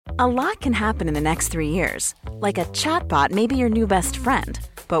A lot can happen in the next 3 years. Like a chatbot may be your new best friend.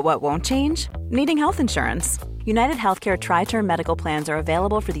 But what won't change? Needing health insurance. United Healthcare Tri-Term Medical Plans are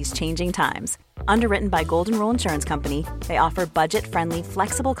available for these changing times. Underwritten by Golden Rule Insurance Company, they offer budget-friendly,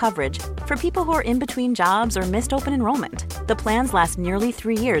 flexible coverage for people who are in between jobs or missed open enrollment. The plans last nearly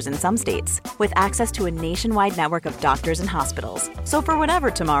 3 years in some states, with access to a nationwide network of doctors and hospitals. So for whatever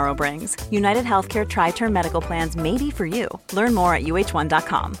tomorrow brings, United Healthcare Tri-Term Medical Plans may be for you. Learn more at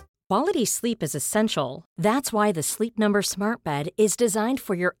uh1.com. Quality sleep is essential. That's why the Sleep Number Smart Bed is designed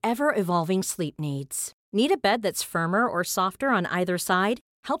for your ever-evolving sleep needs. Need a bed that's firmer or softer on either side?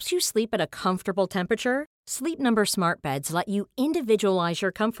 Helps you sleep at a comfortable temperature? Sleep Number Smart Beds let you individualize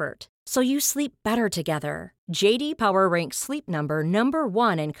your comfort, so you sleep better together. J.D. Power ranks Sleep Number number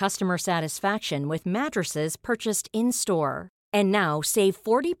 1 in customer satisfaction with mattresses purchased in-store. And now save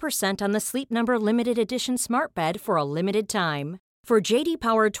 40% on the Sleep Number Limited Edition Smart Bed for a limited time. For J.D.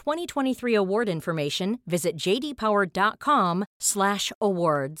 Power 2023 award information, visit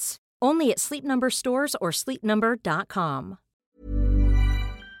jdpower.com/awards. Only at Sleep Number stores or sleepnumber.com.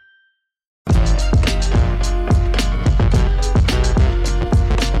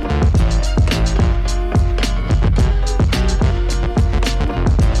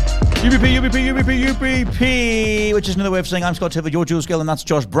 UBP, which is another way of saying I'm Scott Tiver, you're Jules Gill, and that's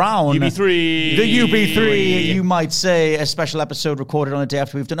Josh Brown. UB3. The UB3, you might say, a special episode recorded on a day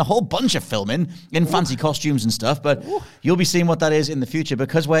after we've done a whole bunch of filming in fancy costumes and stuff, but you'll be seeing what that is in the future.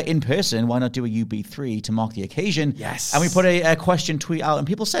 Because we're in person, why not do a UB3 to mark the occasion? Yes. And we put a question tweet out, and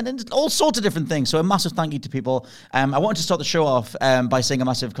people sent in all sorts of different things, so a massive thank you to people. I wanted to start the show off by saying a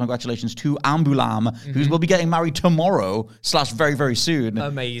massive congratulations to Ambulam, who will be getting married tomorrow / very, very soon.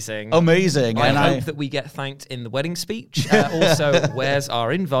 Amazing. I hope that we get thanked in the wedding speech. Also, where's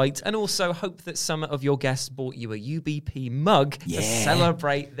our invite? And also hope that some of your guests bought you a UBP mug to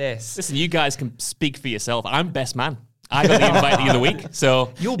celebrate this. Listen, you guys can speak for yourself. I'm best man. I got the invite the other week,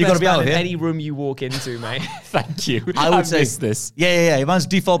 so you're best be man in here. any room you walk into, mate. Thank you. I would say this. Yeah. Man's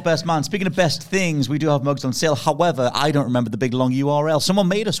default best man. Speaking of best things, we do have mugs on sale. However, I don't remember the big long URL. Someone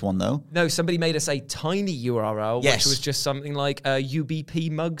made us one though. No, somebody made us a tiny URL, which was just something like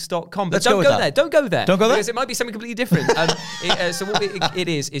ubpmugs.com. But Let's don't go go there. Don't go there. Don't go there? Because it might be something completely different. So what it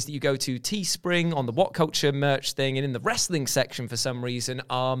is that you go to Teespring on the What Culture merch thing, and in the wrestling section, for some reason,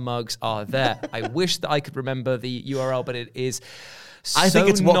 our mugs are there. I wish that I could remember the URL, but it is I think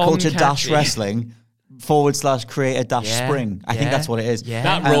it's What Culture non-catchy. -wrestling /creator-spring. I think that's what it is. Yeah.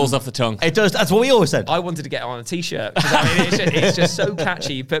 That rolls off the tongue. It does. That's what we always said. I wanted to get it on a t-shirt. It's just so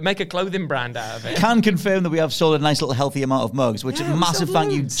catchy, but make a clothing brand out of it. Can confirm that we have sold a nice little healthy amount of mugs, which Yeah, a massive we sold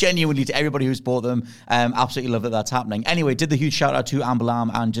thank you loads. genuinely to everybody who's bought them. Absolutely love that that's happening. Anyway, did the huge shout out to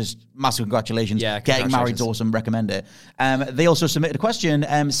Ambulam and just massive congratulations. Yeah, Getting married's congratulations. awesome. Recommend it. They also submitted a question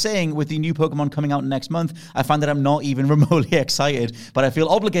saying, with the new Pokemon coming out next month, I find that I'm not even remotely excited, but I feel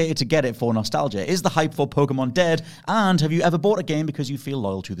obligated to get it for nostalgia. Is the hype for Pokemon dead? And have you ever bought a game because you feel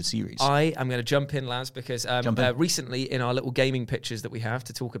loyal to the series? I am going to jump in, Laz, because Jump in. recently in our little gaming pictures that we have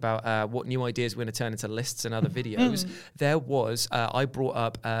to talk about what new ideas we're going to turn into lists and other videos, there was, I brought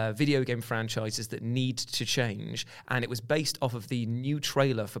up video game franchises that need to change, and it was based off of the new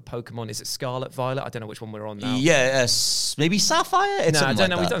trailer for Pokemon. Is it Scarlet, Violet? I don't know which one we're on now. Yeah, maybe Sapphire? It's No, I something don't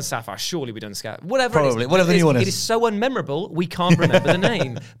know. like We've that. done Sapphire. Surely we've done Scarlet. Whatever. Probably. It is, Whatever the new one is. It is so unmemorable, we can't remember the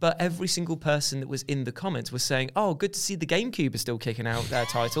name. But every single person that was in the comments was saying, "Oh, good to see the GameCube is still kicking out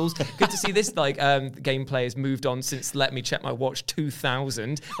titles. Good to see this gameplay has moved on since Let Me Check My Watch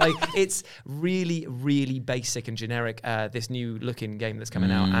 2000." Like, it's really, really basic and generic. This new looking game that's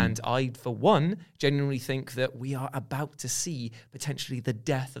coming out, and I, for one, genuinely think that we are about to see potentially the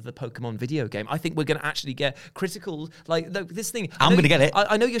death of the Pokemon video game. I think we're going to actually get critical, this thing. I'm going to get it.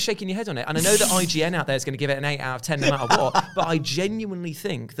 I know you're shaking your head on it, and I know that IGN out there is going to give it an 8 out of 10 no matter what, but I genuinely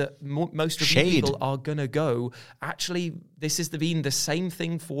think that most review people are going to go, actually, this has been the same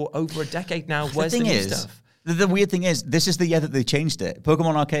thing for over a decade now. Where's the new stuff? The weird thing is, this is the year that they changed it.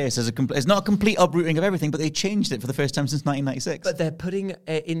 Pokemon Arceus is it's not a complete uprooting of everything, but they changed it for the first time since 1996. But they're putting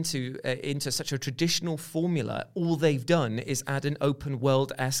it into such a traditional formula. All they've done is add an open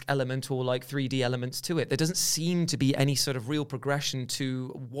world-esque element or like 3D elements to it. There doesn't seem to be any sort of real progression to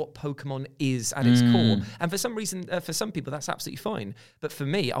what Pokemon is at its core. And for some reason, for some people, that's absolutely fine. But for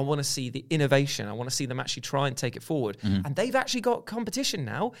me, I want to see the innovation. I want to see them actually try and take it forward. And they've actually got competition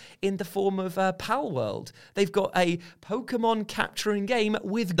now in the form of Pal World. They've got a Pokemon capturing game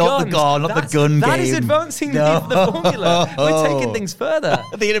with guns. Not the gun game. That is advancing the formula. We're taking things further.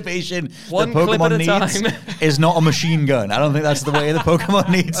 The innovation One that clip Pokemon at a needs time. is not a machine gun. I don't think that's the way the Pokemon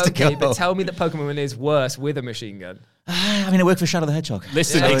needs to go. Okay, but tell me that Pokemon is worse with a machine gun. I mean, it worked for Shadow the Hedgehog.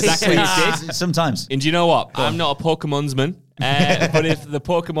 Listen, exactly. It did. Sometimes. And do you know what? I'm not a Pokemon's-man. But if the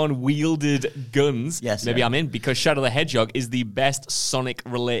Pokemon wielded guns, maybe I'm in, because Shadow the Hedgehog is the best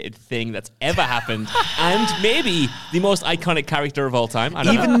Sonic-related thing that's ever happened, and maybe the most iconic character of all time. I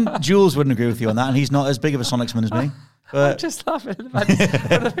don't know. Even Jules wouldn't agree with you on that, and he's not as big of a Sonicsman as me. I'm just laughing at one of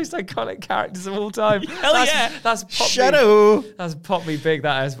the most iconic characters of all time. Hell yeah. That's popped Shadow. That's popped me big,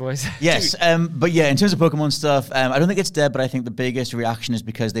 that is, boys. Yes, but yeah, in terms of Pokemon stuff, I don't think it's dead, but I think the biggest reaction is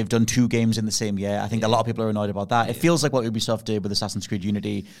because they've done 2 games in the same year. I think a lot of people are annoyed about that. It feels like what Ubisoft did with Assassin's Creed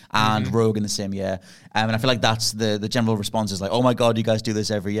Unity and Rogue in the same year. And I feel like that's the general response is like, oh my God, you guys do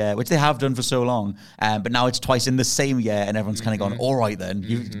this every year, which they have done for so long. But now it's twice in the same year, and everyone's kind of gone, all right then,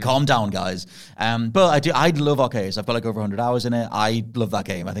 you calm down, guys. But I love Arceus. I've got like over 100 hours in it. I love that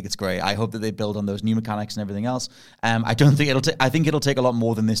game. I think it's great. I hope that they build on those new mechanics and everything else. I don't think I think it'll take a lot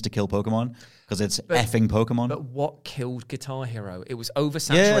more than this to kill Pokemon, because it's effing Pokemon. But what killed Guitar Hero? It was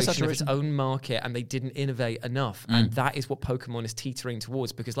oversaturation of its own market, and they didn't innovate enough. And that is what Pokemon is teetering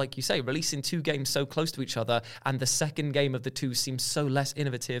towards, because like you say, releasing 2 games so close to each other, and the second game of the 2 seems so less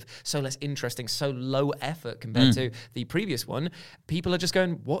innovative, so less interesting, so low effort compared to the previous one. People are just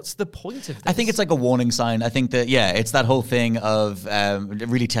going, what's the point of this? I think it's like a warning sign. I think that, it's that whole thing of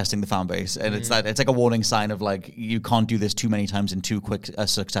really testing the fan base. And it's like a warning sign of like, you can't do this too many times in too quick a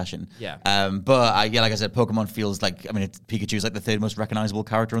succession. Yeah. But like I said, Pokemon feels like, Pikachu's like the 3rd most recognizable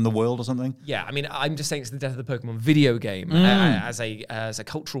character in the world or something. Yeah, I mean, I'm just saying it's the death of the Pokemon video game as a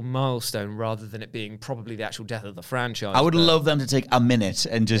cultural milestone, rather than it being probably the actual death of the franchise. I would love them to take a minute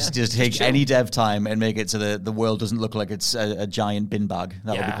and just take any dev time and make it so that the world doesn't look like it's a giant bin bag.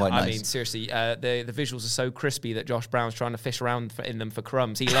 That would be quite nice. I mean, seriously, the visuals are so crispy that Josh Brown's trying to fish around in them for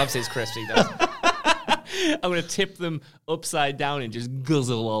crumbs. He loves his crisps, he does. I'm going to tip them upside down and just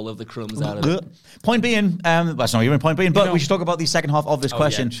guzzle all of the crumbs out of it. Point being, that's not even point being, but we should talk about the second half of this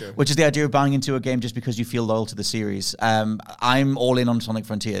question, which is the idea of buying into a game just because you feel loyal to the series. I'm all in on Sonic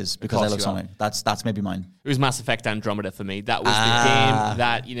Frontiers because I love Sonic. That's maybe mine. It was Mass Effect Andromeda for me. That was the game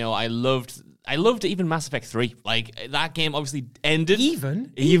that, I loved. I loved even Mass Effect 3. Like, that game obviously ended.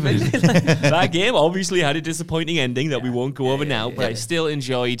 Even. That game obviously had a disappointing ending that we won't go over now, but I still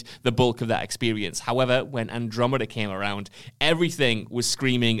enjoyed the bulk of that experience. However, when Andromeda came around, everything was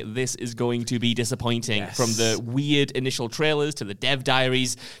screaming, this is going to be disappointing. From the weird initial trailers to the dev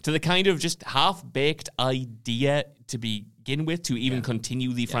diaries to the kind of just half-baked idea to begin with to even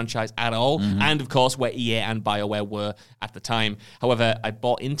continue the franchise at all. And of course, where EA and BioWare were at the time. However, I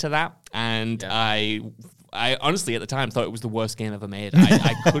bought into that, and I honestly at the time thought it was the worst game ever made.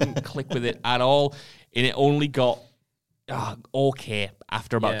 I couldn't click with it at all, and it only got okay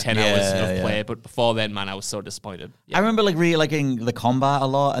after about 10 hours of play, but before then, man, I was so disappointed. I remember like really liking the combat a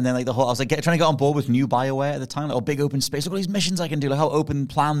lot, and then like I was like trying to get on board with new BioWare at the time, like big open space, look at all these missions I can do, like how open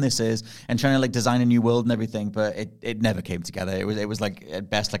plan this is, and trying to like design a new world and everything, but it never came together. It was like at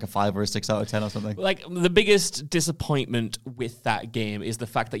best like a 5 or a 6 out of 10 or something. Like the biggest disappointment with that game is the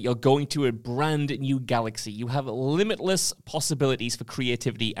fact that you're going to a brand new galaxy. You have limitless possibilities for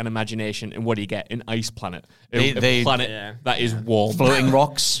creativity and imagination, and what do you get? An ice planet. A planet that is warm. Floating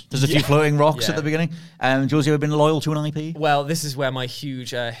rocks. There's a few floating rocks at the beginning. Jules, you ever been loyal to an IP? Well, this is where my huge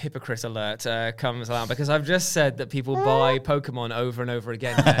hypocrite alert comes along, because I've just said that people buy Pokemon over and over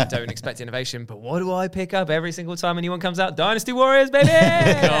again and don't expect innovation. But what do I pick up every single time a new one comes out? Dynasty Warriors, baby! They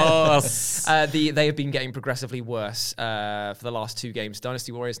have been getting progressively worse for the last 2 games.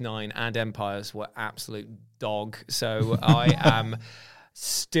 Dynasty Warriors 9 and Empires were absolute dog. So I am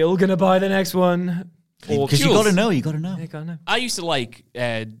still going to buy the next one. Because you got to know. I used to like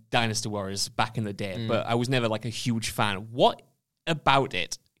Dynasty Warriors back in the day, but I was never like a huge fan. What about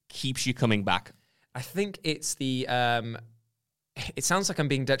it keeps you coming back? I think it's the it sounds like I'm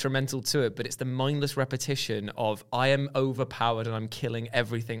being detrimental to it, but it's the mindless repetition of I am overpowered and I'm killing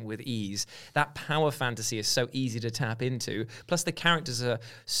everything with ease. That power fantasy is so easy to tap into. Plus the characters are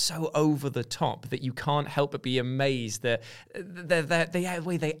so over the top that you can't help but be amazed that the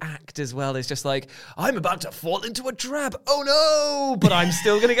way they act as well is just like, I'm about to fall into a trap. Oh no! But I'm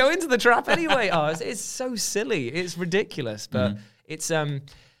still going to go into the trap anyway. It's so silly. It's ridiculous. But it's...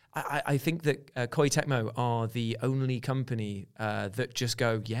 I think that Koei Tecmo are the only company that just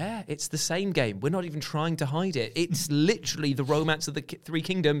go, it's the same game. We're not even trying to hide it. It's literally the Romance of the Three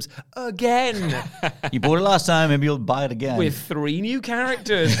Kingdoms again. You bought it last time, maybe you'll buy it again. With 3 new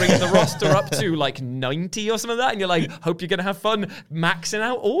characters, bringing the roster up to like 90 or something like that. And you're like, hope you're going to have fun maxing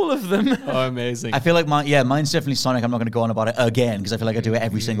out all of them. Oh, amazing. I feel like mine's definitely Sonic. I'm not going to go on about it again because I feel like I do it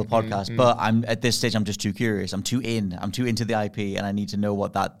every single podcast. But at this stage, I'm just too curious. I'm too into the IP, and I need to know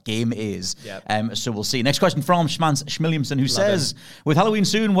what that that game is. Yep. So we'll see. Next question from Schmans Schmilliamson, who says, with Halloween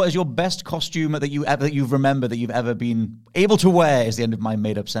soon, what is your best costume that you've remembered that you've ever been able to wear? Is the end of my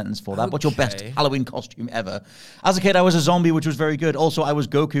made-up sentence for that. What's your best Halloween costume ever? As a kid, I was a zombie, which was very good. Also, I was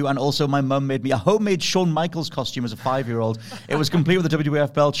Goku, and also my mum made me a homemade Shawn Michaels costume as a 5-year-old. It was complete with a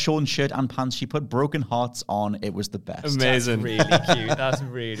WWF belt, Shawn shirt, and pants. She put broken hearts on. It was the best. Amazing. That's really cute. That's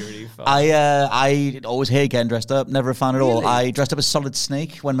really, really fun. I always hate getting dressed up. Never a fan at all. I dressed up as Solid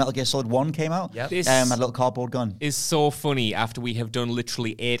Snake when Metal Gear Solid 1 came out. Yep. This had a little cardboard gun. is so funny after we have done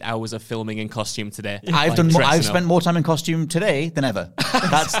literally 8 hours of filming in costume today. I've spent more time in costume today than ever.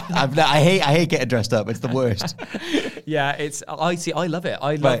 I hate getting dressed up. It's the worst. Yeah, I love it.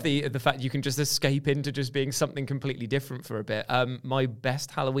 I love the fact you can just escape into just being something completely different for a bit. My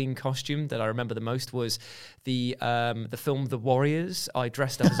best Halloween costume that I remember the most was the film The Warriors. I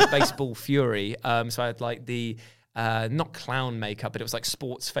dressed up as a baseball fury. So I had like the not clown makeup, but it was like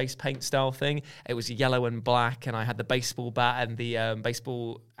sports face paint style thing. It was yellow and black, and I had the baseball bat and the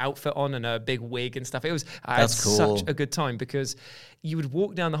baseball outfit on and a big wig and stuff. I had such a good time because you would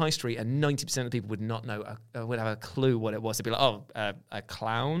walk down the high street and 90% of the people would not know, would have a clue what it was. They'd be like, oh, a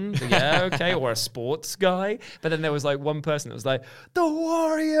clown? Yeah, okay. Or a sports guy. But then there was like one person that was like, the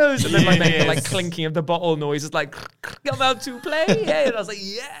Warriors! And then like, the like clinking of the bottle noise is like, come out to play. And I was like,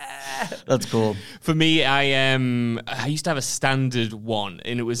 yeah! That's cool. For me, I used to have a standard one,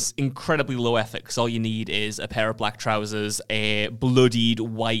 and it was incredibly low effort because all you need is a pair of black trousers, a bloodied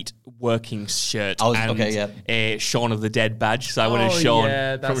white working shirt, and a Shaun of the Dead badge. So I wanted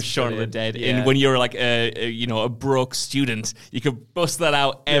Shaun from Shaun of the Dead. Yeah. And when you're like a broke student, you could bust that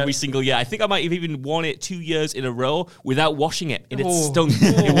out every single year. I think I might have even worn it 2 years in a row without washing it, and it stunk.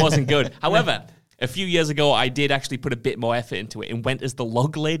 It wasn't good. However, a few years ago, I did actually put a bit more effort into it and went as the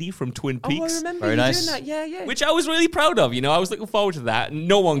log lady from Twin Peaks. Oh, I remember Very you nice. doing that. Yeah. Which I was really proud of, I was looking forward to that.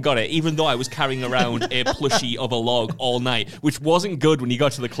 No one got it, even though I was carrying around a plushie of a log all night, which wasn't good when you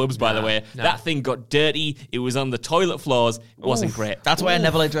got to the clubs, by the way. No. That thing got dirty. It was on the toilet floors. It wasn't great. That's why I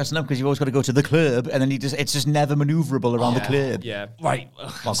never like dressing up, because you've always got to go to the club, and then it's just never maneuverable around the club. Yeah. Right.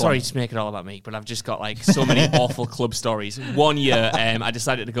 Sorry to make it all about me, but I've just got like so many awful club stories. One year, I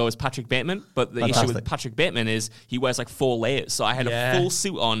decided to go as Patrick Bateman, but the issue with Patrick Bateman is he wears like 4 layers. So I had a full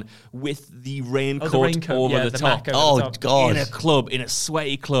suit on with the raincoat over the top. God. In a club, in a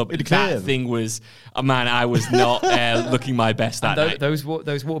sweaty club. In a that club. thing was, man, I was not looking my best that night. Those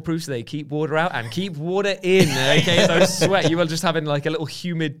waterproofs, they keep water out and keep water in. Okay, those sweat. You were just having like a little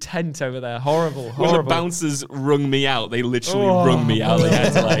humid tent over there. Horrible. When the bouncers wrung me out, they literally wrung me out. They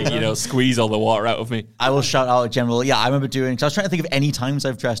had to squeeze all the water out of me. I will shout out at General. Yeah, I remember doing, because I was trying to think of any times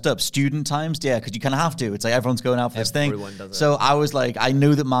I've dressed up. Student times, because you kind of have to. It's like everyone's going out for this thing. Everyone does it. So I was like, I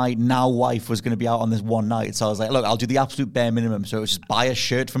knew that my now wife was going to be out on this one night. So I was like, look, I'll do the absolute bare minimum. So it was just buy a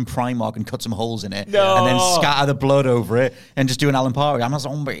shirt from Primark and cut some holes in it. No. And then scatter the blood over it and just do an Alan Parry. I'm a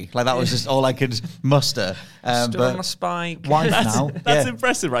zombie. Like that was just all I could muster. Stood on a spike. Wife now. That's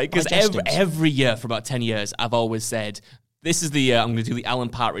impressive, right? Because every year for about 10 years, I've always said, this is the year I'm going to do the Alan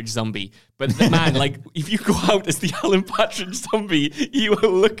Partridge zombie. But man, like, if you go out as the Alan Partridge zombie, you were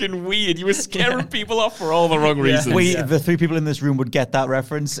looking weird. You were scaring people off for all the wrong reasons. The 3 people in this room would get that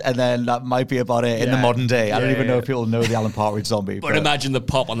reference, and then that might be about it in the modern day. I don't even know if people know the Alan Partridge zombie. But imagine the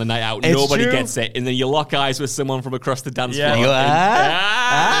pop on the night out. Nobody gets it. And then you lock eyes with someone from across the dance floor. You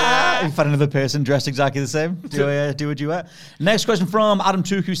find another person dressed exactly the same. Do a duet. Next question from Adam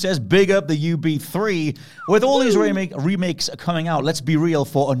Tuku says, big up the UB3. With all these remakes coming out, let's be real,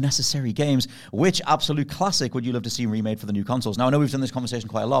 for unnecessary games, which absolute classic would you love to see remade for the new consoles? Now, I know we've done this conversation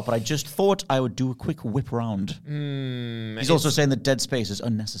quite a lot, but I just thought I would do a quick whip round. He's also saying that Dead Space is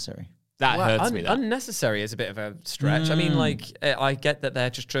unnecessary. That hurts me. Unnecessary is a bit of a stretch. I mean, like, I get that they're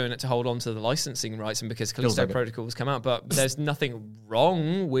just doing it to hold on to the licensing rights and because Callisto Protocol's come out, but there's nothing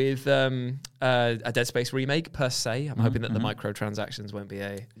wrong with a Dead Space remake per se. I'm hoping that the microtransactions won't be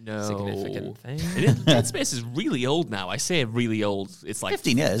a significant thing. Dead Space is really old now. I say really old. It's like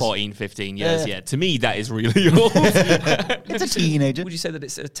 15 years. 14, 15 years. Yeah. To me, that is really old. It's a teenager. Would you say that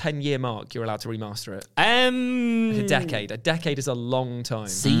it's a 10-year mark you're allowed to remaster it? A decade. A decade is a long time.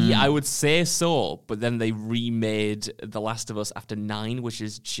 See, I would say so, but then they remade The Last of Us after 9, which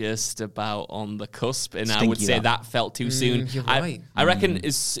is just about on the cusp, and I would say that felt too soon. You're right. I reckon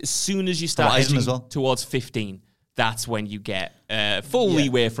as soon as you start heading towards 15, that's when you get full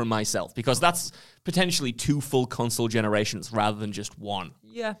leeway from myself, because that's potentially 2 full console generations rather than just 1.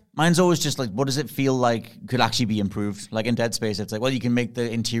 Yeah. Mine's always just like, what does it feel like could actually be improved? Like in Dead Space, it's like, well, you can make the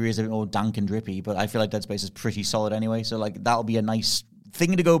interiors a bit more dank and drippy, but I feel like Dead Space is pretty solid anyway, so like that'll be a nice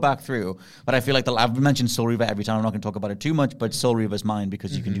thing to go back through. But I feel like I've mentioned Soul Reaver every time. I'm not going to talk about it too much, but Soul Reaver's mine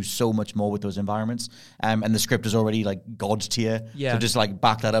because you can do so much more with those environments. And the script is already like God tier. Yeah. So just like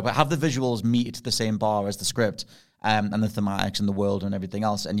back that up. Have the visuals meet the same bar as the script. And the thematics and the world and everything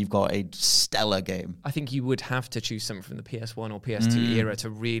else, and you've got a stellar game. I think you would have to choose something from the PS1 or PS2 era to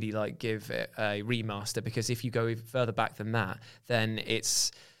really like give it a remaster, because if you go even further back than that, then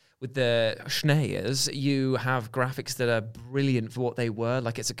it's with the SNES, you have graphics that are brilliant for what they were.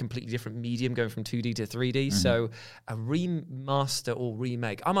 Like it's a completely different medium going from 2D to 3D. So a remaster or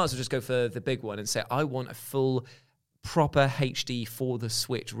remake, I might as well just go for the big one and say I want a full proper HD for the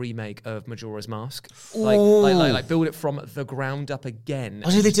Switch remake of Majora's Mask. Like build it from the ground up again.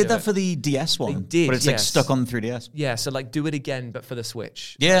 Oh, so they did that for the DS one? They did, but it's like stuck on the 3DS. Yeah, so like do it again, but for the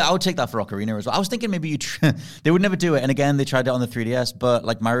Switch. Yeah, I would take that for Ocarina as well. I was thinking maybe they would never do it. And again, they tried it on the 3DS, but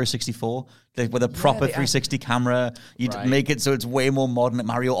like Mario 64, with a proper 360 camera, you'd make it so it's way more modern, like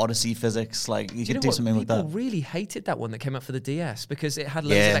Mario Odyssey physics. Like you could do something like that. People really hated that one that came out for the DS because it had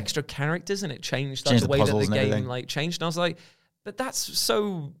loads of extra characters and it changed like, the way that the game like changed. And I was like, but that's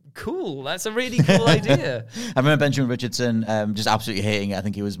so cool. That's a really cool idea. I remember Benjamin Richardson just absolutely hating it. I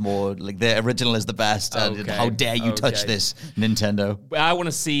think he was more like the original is the best. And how dare you touch this, Nintendo? I want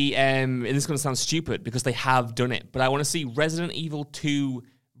to see, and this is going to sound stupid because they have done it, but I want to see Resident Evil 2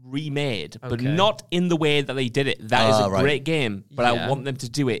 remade, but not in the way that they did it. That is a great game, but I want them to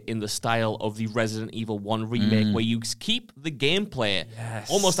do it in the style of the Resident Evil 1 remake, where you keep the gameplay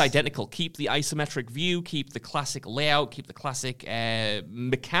almost identical, keep the isometric view, keep the classic layout, keep the classic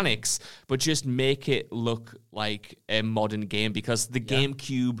mechanics, but just make it look like a modern game, because the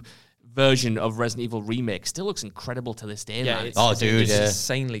GameCube version of Resident Evil Remake still looks incredible to this day. Yeah, it's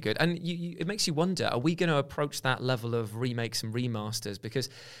insanely good. And it makes you wonder, are we going to approach that level of remakes and remasters? Because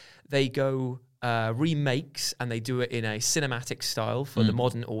they go remakes and they do it in a cinematic style for the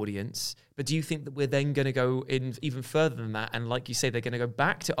modern audience. But do you think that we're then going to go in even further than that? And like you say, they're going to go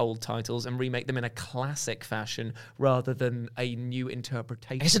back to old titles and remake them in a classic fashion rather than a new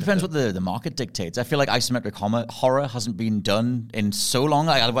interpretation? I guess it depends what the market dictates. I feel like isometric horror hasn't been done in so long.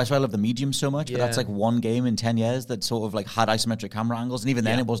 That's why I love the medium so much. But that's like one game in 10 years that sort of like had isometric camera angles. And even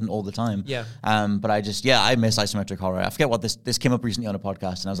then it wasn't all the time. Yeah. But I miss isometric horror. I forget what this came up recently on a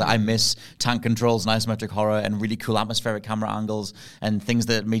podcast. And I was like, I miss tank controls and isometric horror and really cool atmospheric camera angles and things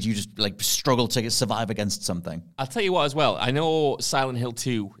that made you just like struggle to survive against something. I'll tell you what as well. I know Silent Hill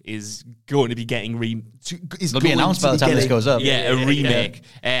 2 is going to be getting it'll be announced by the time this goes up. Yeah, a remake.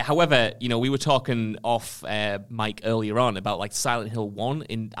 However, we were talking off mic earlier on about like Silent Hill 1,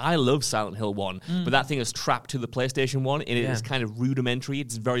 and I love Silent Hill 1, but that thing is trapped to the PlayStation 1, and it is kind of rudimentary.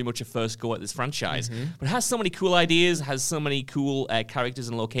 It's very much a first go at this franchise, but it has so many cool ideas, has so many cool characters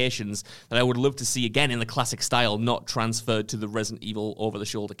and locations that I would love to see again in the classic style, not transferred to the Resident Evil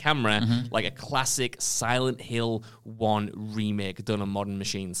over-the-shoulder camera, like a classic Silent Hill 1 remake done on modern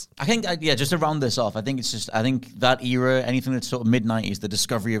machines. I think, just to round this off, I think that era, anything that's sort of mid-90s, the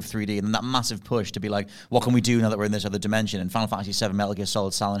discovery of 3D, and then that massive push to be like, what can we do now that we're in this other dimension? And Final Fantasy VII, Metal Gear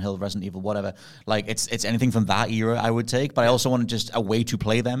Solid, Silent Hill, Resident Evil, whatever. Like, it's anything from that era I would take, but I also want just a way to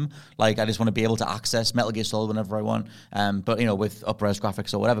play them. Like, I just want to be able to access Metal Gear Solid whenever I want, but, with up-res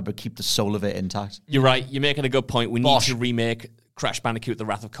graphics or whatever, but keep the soul of it intact. You're right. You're making a good point. We need to remake Crash Bandicoot: The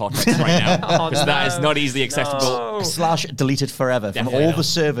Wrath of Cortex right now, because that is not easily accessible. / delete it forever from all the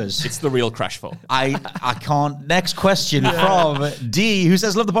servers. It's the real Crash phone. I can't. Next question from D, who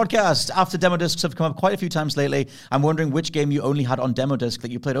says, love the podcast. After demo discs have come up quite a few times lately, I'm wondering which game you only had on demo disc that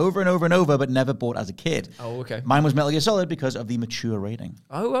you played over and over and over but never bought as a kid. Oh, okay. Mine was Metal Gear Solid because of the mature rating.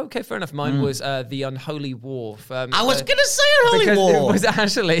 Oh, okay, fair enough. Mine was The Unholy War. I was going to say Unholy War. It was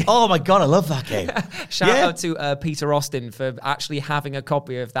actually... Oh my God, I love that game. Shout out to Peter Austin for actually having a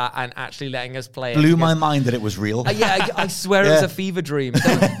copy of that and actually letting us play it. Blew my mind that it was real. I swear it was a fever dream.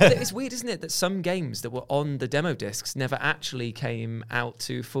 It's weird, isn't it, that some games that were on the demo discs never actually came out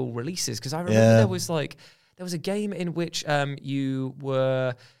to full releases? Because I remember there was a game in which you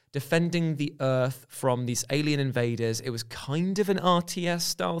were defending the Earth from these alien invaders. It was kind of an RTS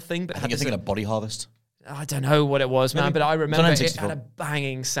style thing, but I think you're thinking of Body Harvest. I don't know what it was, man, but I remember it had a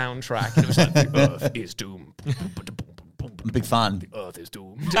banging soundtrack, and it was like, the Earth is doomed. I'm a big fan. The Earth is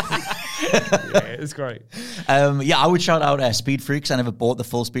doomed. It's great. I would shout out Speed Freaks. I never bought the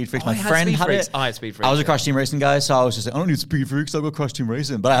full Speed Freaks. My friend had it. I had Speed Freaks. I was a Crash Team Racing guy, so I was just like, I don't need Speed Freaks, I'll go Crash Team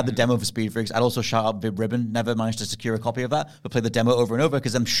Racing. But I had the demo for Speed Freaks. I'd also shout out Vib Ribbon. Never managed to secure a copy of that, but play the demo over and over,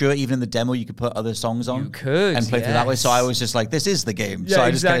 because I'm sure even in the demo you could put other songs on. You could. And play through that way. So I was just like, this is the game. So I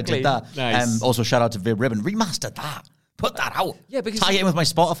just kind of did that. Nice. Also shout out to Vib Ribbon. Remaster that. Put that out. Yeah, because tie it in with my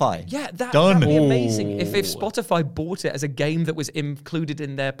Spotify. Yeah, Done. that'd be amazing. If Spotify bought it as a game that was included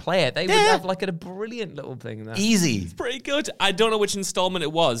in their player, they would have like a brilliant little thing there. Easy. Pretty good. I don't know which installment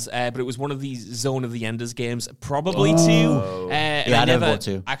it was, but it was one of these Zone of the Enders games, probably 2. And I never bought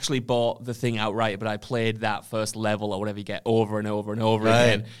 2. actually bought the thing outright, but I played that first level or whatever you get over and over and over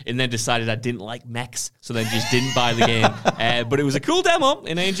again, and then decided I didn't like mechs, so then just didn't buy the game. But it was a cool demo,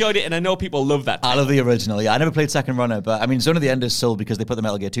 and I enjoyed it, and I know people love that. I love the original. Yeah, I never played Second Runner, but I mean, Zone of the Enders sold because they put the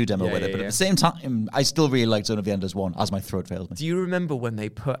Metal Gear 2 demo with it. But at the same time, I still really liked Zone of the Enders 1, as my throat failed me. Do you remember when they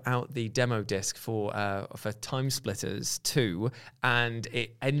put out the demo disc for Time Splitters 2, and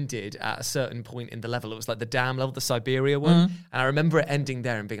it ended at a certain point in the level? It was like the dam level, the Siberia one. And I remember it ending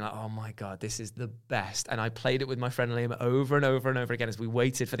there and being like, oh my God, this is the best. And I played it with my friend Liam over and over and over again as we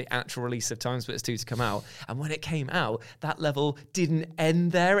waited for the actual release of Time Splitters 2 to come out. And when it came out, that level didn't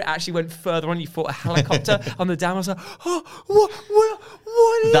end there. It actually went further on. You fought a helicopter on the dam. I was like, oh, what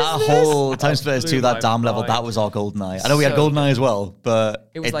is that this? whole Time Splitters 2, that dam level, mind. that was our GoldenEye. I know we had GoldenEye as well, but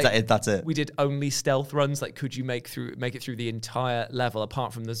it was like that's it. We did only stealth runs. Like, could you make it through the entire level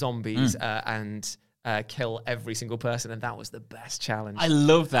apart from the zombies and kill every single person? And that was the best challenge. I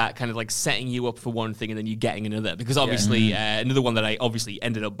love that kind of like setting you up for one thing and then you getting another, because obviously another one that I obviously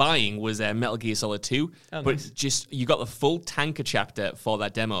ended up buying was Metal Gear Solid 2, but just you got the full tanker chapter for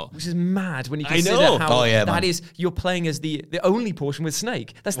that demo, which is mad when you I consider know. how man. is you're playing as the only portion with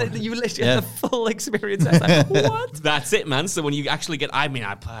Snake. That's you literally have the full experience. That's like, what? That's it, man. So when you actually get, I mean,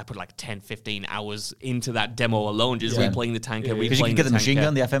 I put like 10, 15 hours into that demo alone, just replaying the tanker, Because you could get the machine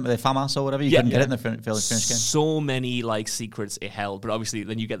gun, the FAMAS or whatever. You couldn't get it in the finished game. So many like secrets it held, but obviously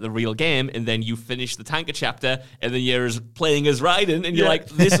then you get the real game, and then you finish the tanker chapter, and then you're playing as Raiden, and you're like,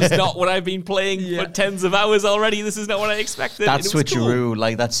 this is not what I've been playing for tens of hours already. This is not what I expected. That switcheroo,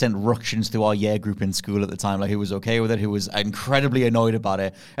 like that sent ructions through our year group in school at the time. Like, who was okay with it, who was incredibly annoyed about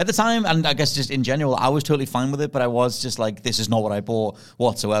it at the time, and I guess just in general, I was totally fine with it, but I was just like, this is not what I bought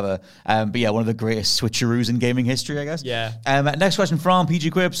whatsoever. But yeah, one of the greatest switcheroos in gaming history, I guess. Yeah. Next question from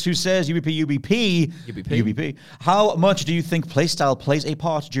PG Quips, who says, UBP. How much do you think playstyle plays a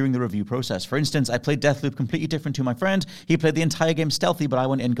part during the review process? For instance, I played Deathloop completely different to my friend. He played the entire game stealthy, but I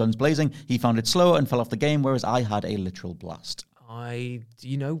went in guns blazing. He found it slow and fell off the game, whereas I had a literal blast.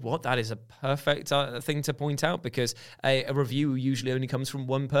 You know what? That is a perfect thing to point out, because a review usually only comes from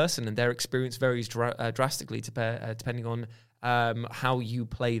one person, and their experience varies drastically depending on how you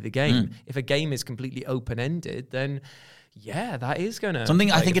play the game. If a game is completely open-ended, then yeah, that is going to...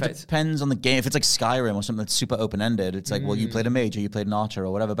 Something, I think it depends on the game. If it's like Skyrim or something that's super open-ended, it's like, well, you played a mage or you played an archer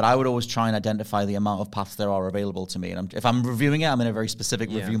or whatever, but I would always try and identify the amount of paths there are available to me. And if I'm reviewing it, I'm in a very specific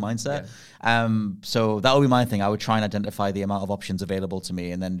review mindset. So that would be my thing. I would try and identify the amount of options available to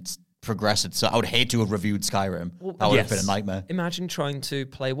me and then progress it. So I would hate to have reviewed Skyrim. That would have been a nightmare. Imagine trying to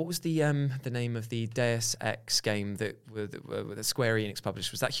play, what was the name of the Deus Ex game that the Square Enix published?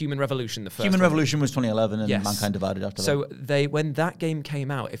 Was that Human Revolution, the first Human one? Revolution was 2011 and Mankind Divided after that. So when that game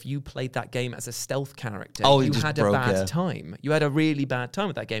came out, if you played that game as a stealth character, you had a bad time. You had a really bad time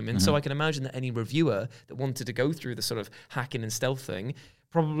with that game. And so I can imagine that any reviewer that wanted to go through the sort of hacking and stealth thing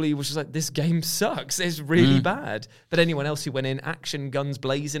probably was just like, this game sucks, it's really bad. But anyone else who went in action, guns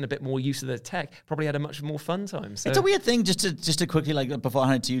blazing, a bit more use of the tech, probably had a much more fun time. So. It's a weird thing, just to quickly, like, before I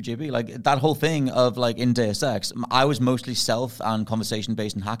hand it to you, JB, like, that whole thing of, like, in Deus Ex, I was mostly stealth and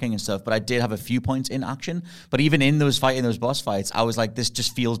conversation-based and hacking and stuff, but I did have a few points in action. But even in those boss fights, I was like, this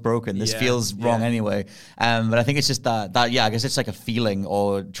just feels broken. This feels wrong anyway. But I think it's just that, I guess it's like a feeling,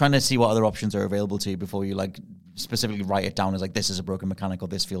 or trying to see what other options are available to you before you, like, specifically write it down as like, this is a broken mechanic or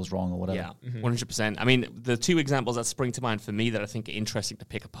this feels wrong or whatever. Yeah, 100%. I mean, the two examples that spring to mind for me that I think are interesting to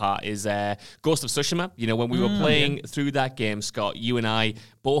pick apart is Ghost of Tsushima. You know, when we were playing through that game, Scott, you and I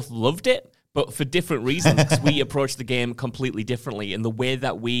both loved it, but for different reasons, because we approached the game completely differently, and the way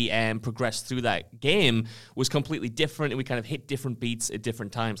that we progressed through that game was completely different, and we kind of hit different beats at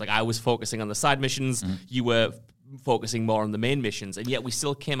different times. Like, I was focusing on the side missions, you were focusing more on the main missions, and yet we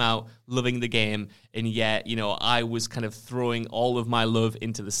still came out loving the game, and yet, you know, I was kind of throwing all of my love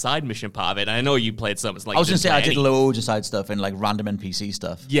into the side mission part of it. And I know you played some. It's like, I was going to say, I did loads of side stuff and like random NPC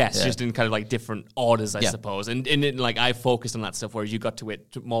stuff. Yes, just in kind of like different orders, I suppose. And like I focused on that stuff, whereas you got to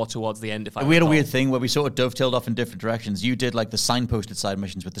it more towards the end. We had a weird thing where we sort of dovetailed off in different directions. You did like the signposted side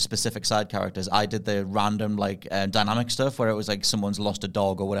missions with the specific side characters. I did the random like dynamic stuff where it was like someone's lost a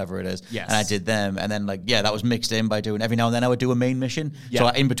dog or whatever it is. Yes. And I did them. And then like, that was mixed in. in by doing every now and then I would do a main mission. So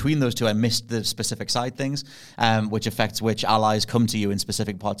in between those two, I missed the specific side things, which affects which allies come to you in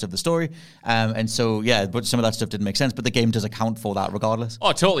specific parts of the story. And so, but some of that stuff didn't make sense, but the game does account for that regardless.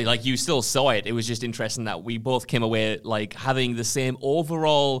 Oh, totally. Like, you still saw it. It was just interesting that we both came away, like, having the same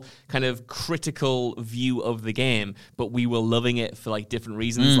overall kind of critical view of the game, but we were loving it for, like, different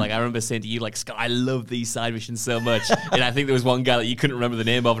reasons. Like, I remember saying to you, like, Scott, I love these side missions so much. And I think there was one guy that you couldn't remember the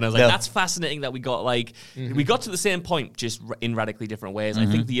name of, and I was like, that's fascinating that we got, like, we got to the same point, just in radically different ways. I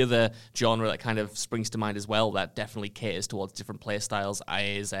think the other genre that kind of springs to mind as well that definitely caters towards different play styles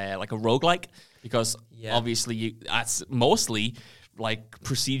is like a roguelike, because obviously that's mostly like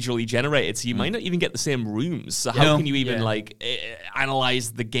procedurally generated, so you might not even get the same rooms. So how can you even like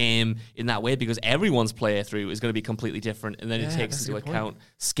analyze the game in that way? Because everyone's playthrough is going to be completely different, and then it takes into account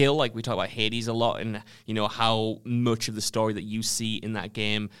skill. Like we talk about Hades a lot, and you know how much of the story that you see in that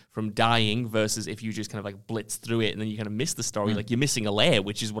game from dying versus if you just kind of like blitz through it and then you kind of miss the story, like you're missing a layer,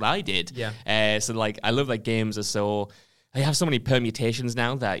 which is what I did. So like I love that games are so. They have so many permutations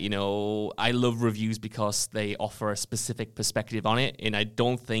now that, you know, I love reviews because they offer a specific perspective on it. And I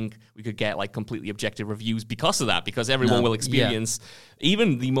don't think we could get like completely objective reviews because of that, because everyone will experience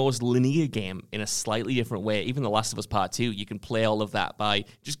even the most linear game in a slightly different way. Even The Last of Us Part 2, you can play all of that by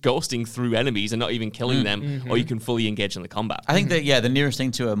just ghosting through enemies and not even killing them, or you can fully engage in the combat. I think that, the nearest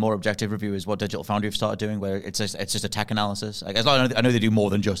thing to a more objective review is what Digital Foundry have started doing, where it's just a tech analysis. Like, I know they do more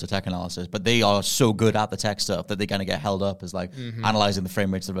than just a tech analysis, but they are so good at the tech stuff that they kind of get held up as like analyzing the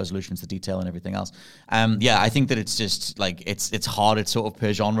frame rates, the resolutions, the detail, and everything else. I think that it's just like it's hard. It's sort of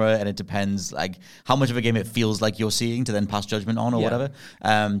per genre, and it depends like how much of a game it feels like you're seeing to then pass judgment on or whatever.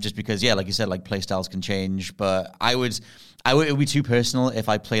 Just because, like you said, like play styles can change. But it would be too personal if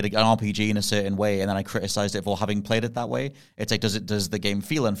I played an RPG in a certain way and then I criticized it for having played it that way. It's like, does the game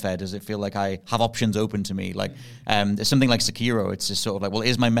feel unfair? Does it feel like I have options open to me? Like, something like Sekiro, it's just sort of like, well,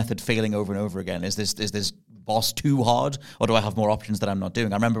 is my method failing over and over again? Is this boss too hard, or do I have more options that I'm not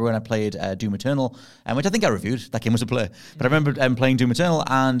doing? I remember when I played Doom Eternal, which I think I reviewed. That game was a play. But I remember playing Doom Eternal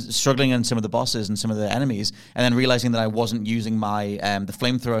and struggling on some of the bosses and some of the enemies, and then realizing that I wasn't using my the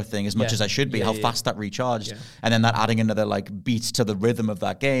flamethrower thing as much as I should be, how fast that recharged, and then that adding another like beat to the rhythm of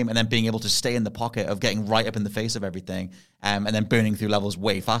that game, and then being able to stay in the pocket of getting right up in the face of everything, and then burning through levels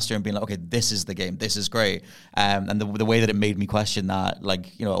way faster and being like, okay, this is the game, this is great. And the way that it made me question that,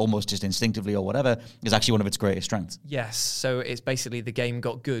 like, you know, almost just instinctively or whatever, is actually one of its greatest strengths. Yes, so it's basically the game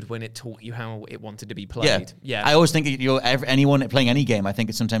got good when it taught you how it wanted to be played. Yeah. I always think anyone playing any game, I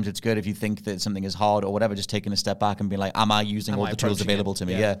think sometimes it's good if you think that something is hard or whatever, just taking a step back and being like, am I using all the tools available to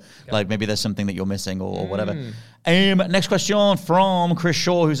me? Like maybe there's something that you're missing or whatever. Next question from Chris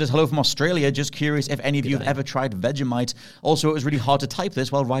Shaw, who says, hello from Australia. Just curious if any of you have ever tried Vegemite. Also, it was really hard to type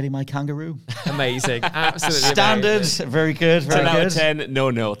this while riding my kangaroo. Amazing. Absolutely Standard. amazing. Very good. Very 10 good. out of 10, no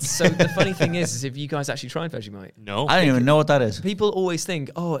notes. So the funny thing is if you guys actually tried Vegemite. No. I don't even know what that is. People always think,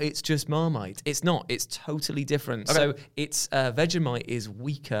 oh, it's just Marmite. It's not. It's totally different. Okay. So it's Vegemite is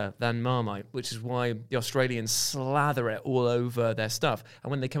weaker than Marmite, which is why the Australians slather it all over their stuff.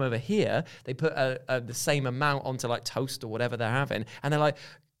 And when they come over here, they put the same amount onto like toast or whatever they're having, and they're like,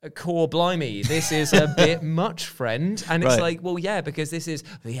 core blimey, this is a bit much, friend. And it's like, well, yeah, because this is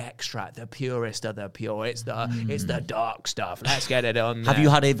the extract, the purest of the pure. It's the dark stuff. Let's get it on there. Have you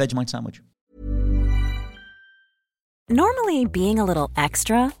had a Vegemite sandwich? Normally, being a little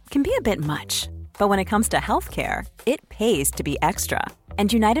extra can be a bit much. But when it comes to healthcare, it pays to be extra.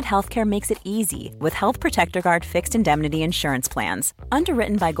 And United Healthcare makes it easy with Health Protector Guard fixed indemnity insurance plans.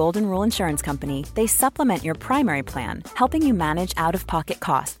 Underwritten by Golden Rule Insurance Company, they supplement your primary plan, helping you manage out-of-pocket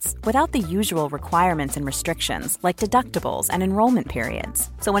costs without the usual requirements and restrictions like deductibles and enrollment periods.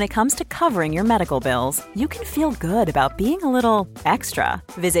 So when it comes to covering your medical bills, you can feel good about being a little extra.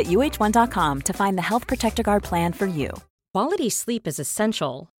 Visit UH1.com to find the Health Protector Guard plan for you. Quality sleep is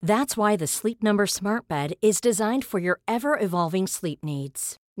essential. That's why the Sleep Number Smart Bed is designed for your ever-evolving sleep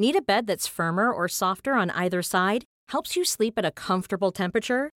needs. Need a bed that's firmer or softer on either side? Helps you sleep at a comfortable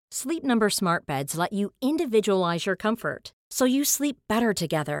temperature? Sleep Number Smart Beds let you individualize your comfort, so you sleep better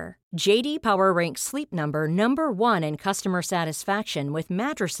together. J.D. Power ranks Sleep Number number 1 in customer satisfaction with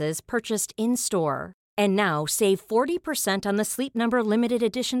mattresses purchased in-store. And now, save 40% on the Sleep Number Limited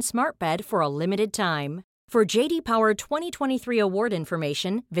Edition Smart Bed for a limited time. For J.D. Power 2023 award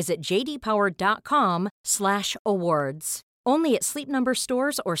information, visit jdpower.com/awards. Only at Sleep Number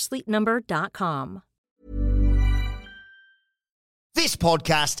stores or sleepnumber.com. This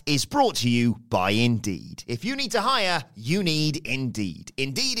podcast is brought to you by Indeed. If you need to hire, you need Indeed.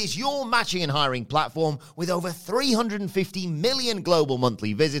 Indeed is your matching and hiring platform with over 350 million global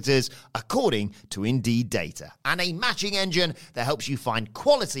monthly visitors, according to Indeed data, and a matching engine that helps you find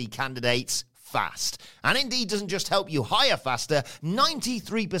quality candidates fast. And Indeed doesn't just help you hire faster.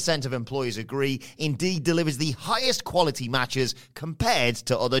 93% of employers agree Indeed delivers the highest quality matches compared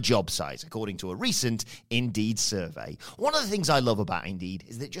to other job sites, according to a recent Indeed survey. One of the things I love about Indeed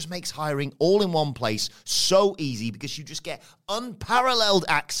is that it just makes hiring all in one place so easy because you just get unparalleled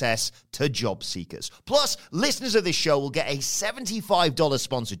access to job seekers. Plus, listeners of this show will get a $75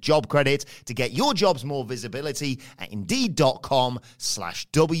 sponsored job credit to get your jobs more visibility at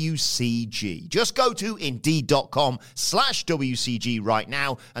Indeed.com/WCG. Just go to Indeed.com/WCG right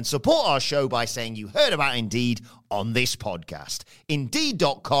now and support our show by saying you heard about Indeed on this podcast.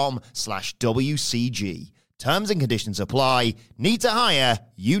 Indeed.com/WCG. Terms and conditions apply. Need to hire?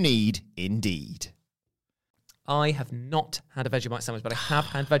 You need Indeed. I have not had a Vegemite sandwich, but I have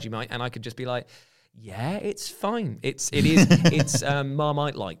had Vegemite, and I could just be like, yeah, it's fine. It's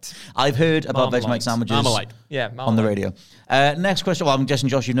Marmite light. I've heard about Marmalite. Vegemite sandwiches Marmalite. Yeah, Marmite. on the radio. Next question. Well, I'm guessing,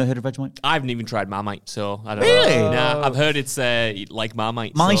 Josh, you've never heard of Vegemite? I haven't even tried Marmite, so I don't Really? know. Nah, I've heard it's like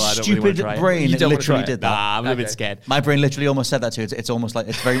Marmite, My so I don't stupid really want to try brain You don't wanna literally try it? did that. Nah, I'm a bit Okay. scared. My brain literally almost said that too. It's almost like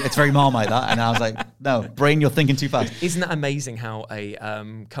it's very Marmite that, and I was like, no, brain, you're thinking too fast. Isn't that amazing how a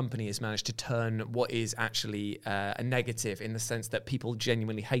company has managed to turn what is actually a negative in the sense that people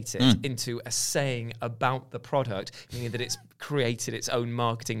genuinely hate it into a saying about the product, meaning that it's created its own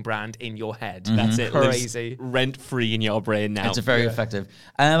marketing brand in your head. That's it. Crazy. Rent free in your brain now. It's very effective.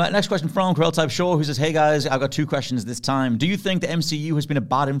 Next question from Corel Type Shaw, who says, hey guys, I've got two questions this time. Do you think the MCU has been a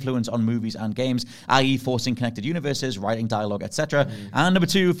bad influence on movies and games, i.e. forcing connected universes, writing dialogue, etc.? And number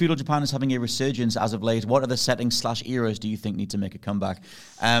two, feudal Japan is having a resurgence as of late. What other settings / eras do you think need to make a comeback?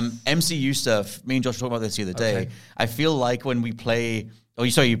 MCU stuff, me and Josh were talking about this the other day. I feel like when we play...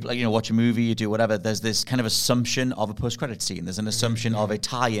 you watch a movie, you do whatever, there's this kind of assumption of a post-credit scene. There's an assumption of a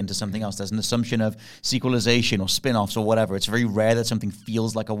tie-in to something else. There's an assumption of sequelization or spin-offs or whatever. It's very rare that something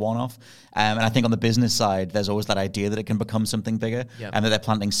feels like a one-off. And I think on the business side, there's always that idea that it can become something bigger and that they're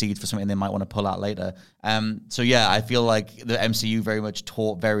planting seeds for something they might want to pull out later. I feel like the MCU very much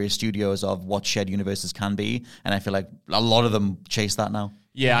taught various studios of what shared universes can be. And I feel like a lot of them chase that now.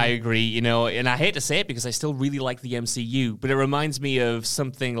 Yeah, I agree. And I hate to say it because I still really like the MCU, but it reminds me of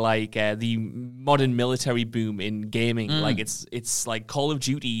something like the modern military boom in gaming. Like it's like Call of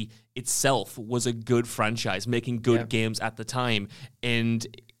Duty itself was a good franchise, making good games at the time, and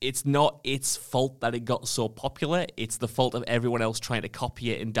it's not its fault that it got so popular. It's the fault of everyone else trying to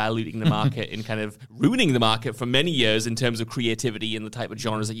copy it and diluting the market and kind of ruining the market for many years in terms of creativity and the type of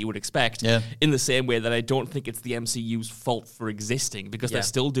genres that you would expect. Yeah. In the same way that I don't think it's the MCU's fault for existing because they're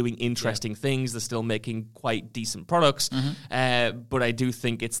still doing interesting things. They're still making quite decent products. But I do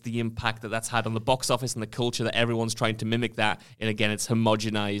think it's the impact that that's had on the box office and the culture that everyone's trying to mimic that. And again, it's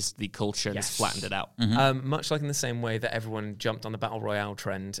homogenized the culture and it's flattened it out. Much like in the same way that everyone jumped on the Battle Royale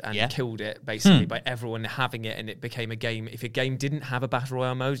trend and killed it basically by everyone having it, and it became a game. If a game didn't have a Battle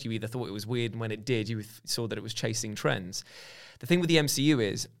Royale mode, you either thought it was weird, and when it did, you saw that it was chasing trends. The thing with the MCU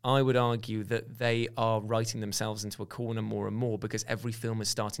is, I would argue that they are writing themselves into a corner more and more because every film is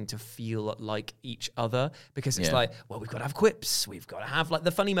starting to feel like each other. Because it's like, well, we've got to have quips, we've got to have like the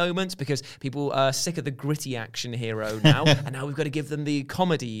funny moments because people are sick of the gritty action hero now, and now we've got to give them the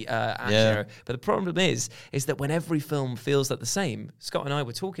comedy action hero. But the problem is that when every film feels like the same, Scott and I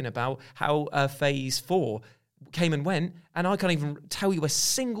were talking about how Phase 4 came and went, and I can't even tell you a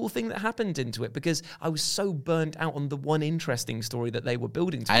single thing that happened into it because I was so burnt out on the one interesting story that they were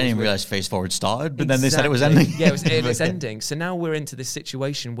building towards. I didn't even realize Phase 4 had started, but then they said it was ending. Yeah, it was ending. So now we're into this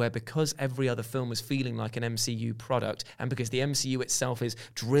situation where because every other film was feeling like an MCU product, and because the MCU itself is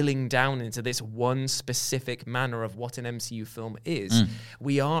drilling down into this one specific manner of what an MCU film is,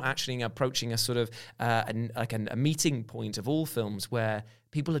 we are actually approaching a sort of a meeting point of all films where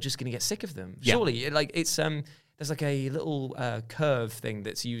people are just going to get sick of them. Surely, like it's there's like a little curve thing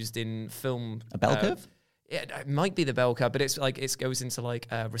that's used in film. A bell curve? It might be the bell curve, but it's like it goes into like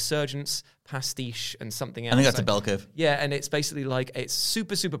resurgence, pastiche, and something else. I think that's a bell curve. Yeah, and it's basically like it's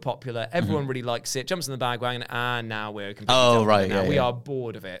super, super popular. Everyone really likes it. Jumps in the bandwagon, and now we're completely we are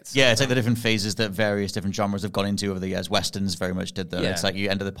bored of it. Yeah, it's like the different phases that various different genres have gone into over the years. Westerns very much did that. Yeah. It's like you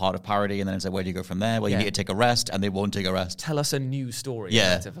enter the part of parody, and then it's like, where do you go from there? Well, you need to take a rest, and they won't take a rest. Tell us a new story,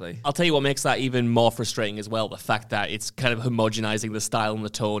 effectively. I'll tell you what makes that even more frustrating as well, the fact that it's kind of homogenizing the style and the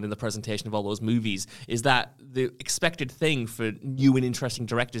tone and the presentation of all those movies, is that the expected thing for new and interesting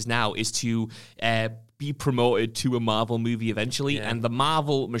directors now is to be promoted to a Marvel movie eventually. Yeah. And the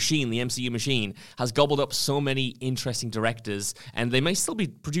Marvel machine, the MCU machine, has gobbled up so many interesting directors, and they may still be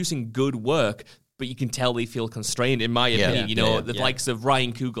producing good work, but you can tell they feel constrained, in my opinion. You know, the likes of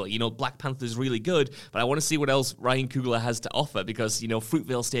Ryan Coogler. You know, Black Panther is really good, but I want to see what else Ryan Coogler has to offer, because, you know,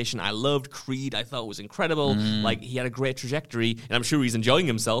 Fruitvale Station, I loved. Creed, I thought was incredible. Like, he had a great trajectory, and I'm sure he's enjoying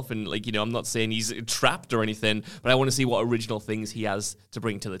himself. And, like, you know, I'm not saying he's trapped or anything, but I want to see what original things he has to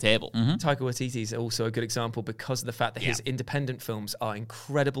bring to the table. Taika Waititi is also a good example because of the fact that his independent films are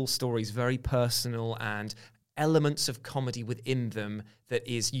incredible stories, very personal, and elements of comedy within them that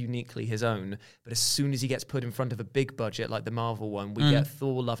is uniquely his own. But as soon as he gets put in front of a big budget like the Marvel one, we get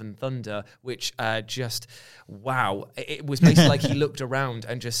Thor Love and Thunder, which just, wow. It was basically like he looked around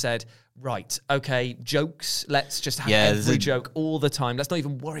and just said, right, okay, jokes, let's just have every joke all the time. Let's not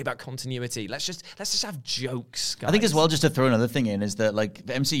even worry about continuity. Let's just have jokes, guys. I think as well, just to throw another thing in, is that like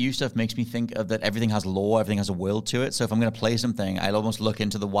the MCU stuff makes me think of that everything has lore, everything has a world to it. So if I'm going to play something, I'll almost look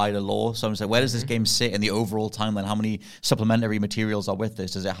into the wider lore. So I'm just like, where does this game sit in the overall timeline? How many supplementary materials are with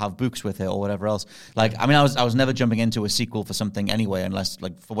this? Does it have books with it or whatever else? Like, I mean, I was never jumping into a sequel for something anyway, unless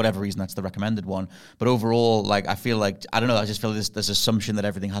like for whatever reason that's the recommended one. But overall, like I feel like, I don't know, I just feel this assumption that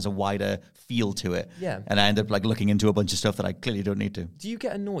everything has a wider feel to it. Yeah. And I end up like looking into a bunch of stuff that I clearly don't need to. Do you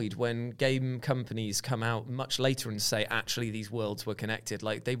get annoyed when game companies come out much later and say, actually, these worlds were connected?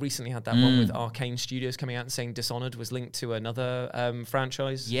 Like, they recently had that one with Arcane Studios coming out and saying Dishonored was linked to another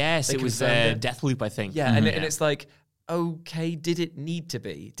franchise. Yes, They it was confirmed Deathloop, I think. Yeah, and it's like, okay, did it need to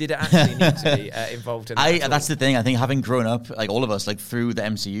be? Did it actually need to be involved in that? That's the thing. I think having grown up, like all of us, like through the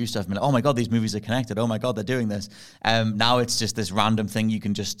MCU stuff, I'm like, oh my God, these movies are connected. Oh my God, they're doing this. Now it's just this random thing you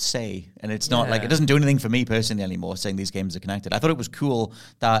can just say. And it's not like, it doesn't do anything for me personally anymore, saying these games are connected. I thought it was cool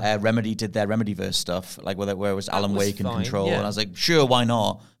that Remedy did their Remedyverse stuff, like where it was Alan Wake and Control. Yeah. And I was like, sure, why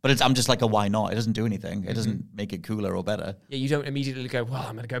not? But I'm just like, why not? It doesn't do anything. It doesn't make it cooler or better. Yeah, you don't immediately go, well,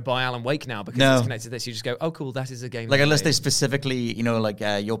 I'm going to go buy Alan Wake now because it's connected to this. You just go, oh, cool, that is a game. Like, unless they specifically, you know, like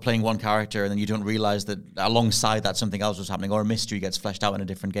you're playing one character and then you don't realize that alongside that something else was happening, or a mystery gets fleshed out in a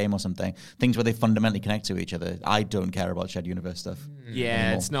different game or something. Things where they fundamentally connect to each other. I don't care about shared universe stuff. Yeah,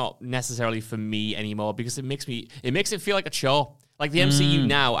 anymore. it's not necessarily for me anymore because it makes it feel like a chore. Like the MCU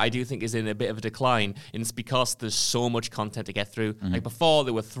now, I do think is in a bit of a decline, and it's because there's so much content to get through. Like before,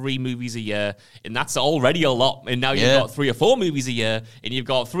 there were 3 movies a year, and that's already a lot. And now you've got 3 or 4 movies a year, and you've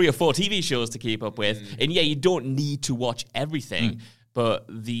got 3 or 4 TV shows to keep up with. And yeah, you don't need to watch everything. But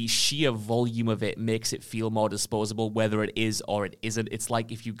the sheer volume of it makes it feel more disposable, whether it is or it isn't. It's like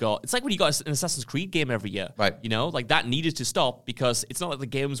when you got an Assassin's Creed game every year, right? You know, like that needed to stop because it's not like the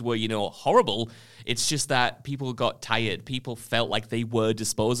games were, you know, horrible. It's just that people got tired. People felt like they were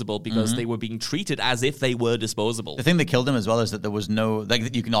disposable because they were being treated as if they were disposable. The thing that killed them as well is that there was no,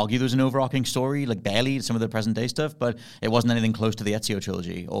 like, you can argue there was an overarching story, like barely some of the present day stuff, but it wasn't anything close to the Ezio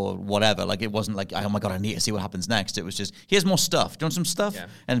trilogy or whatever. Like, it wasn't like, oh my God, I need to see what happens next. It was just, here's more stuff. Do you want some stuff? Yeah.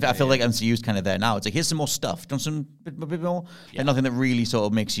 And I feel like MCU's kind of there now. It's like, here's some more stuff. Do you want some bit more? And nothing that really sort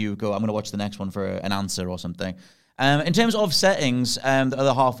of makes you go, I'm going to watch the next one for an answer or something. In terms of settings, the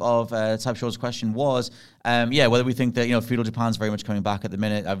other half of Type Show's question was, whether we think that, you know, feudal Japan's very much coming back at the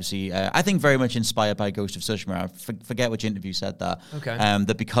minute. Obviously, I think very much inspired by Ghost of Tsushima. I forget which interview said that. Okay.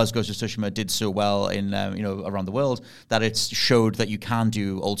 That because Ghost of Tsushima did so well in, around the world, that it showed that you can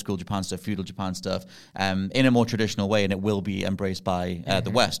do old school Japan stuff, feudal Japan stuff, in a more traditional way, and it will be embraced by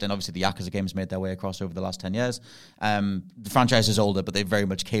the West. And obviously, the Yakuza games made their way across over the last 10 years. The franchise is older, but they very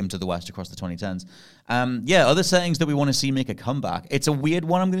much came to the West across the 2010s. Other settings that we want to see make a comeback. It's a weird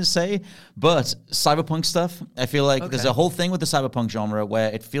one, I'm going to say, but cyberpunk stuff. I feel like there's a whole thing with the cyberpunk genre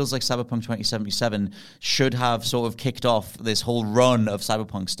where it feels like Cyberpunk 2077 should have sort of kicked off this whole run of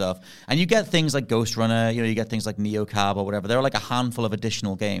cyberpunk stuff. And you get things like Ghost Runner, you get things like NeoCab or whatever. There are like a handful of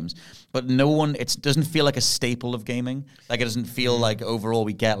additional games, but it doesn't feel like a staple of gaming. Like, it doesn't feel like overall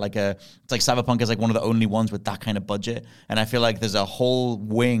we get like it's like Cyberpunk is like one of the only ones with that kind of budget. And I feel like there's a whole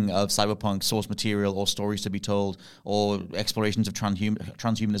wing of cyberpunk source material or stories to be told or explorations of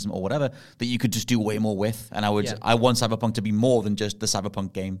transhumanism or whatever that you could just do way more with. And I want Cyberpunk to be more than just the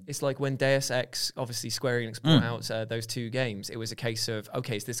Cyberpunk game. It's like when Deus Ex, obviously Square Enix brought out those 2 games, it was a case of,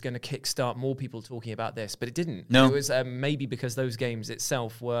 okay, is this going to kickstart more people talking about this? But it didn't. No. It was maybe because those games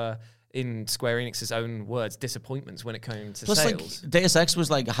itself were in Square Enix's own words, disappointments when it came to Plus, sales. like, Deus Ex was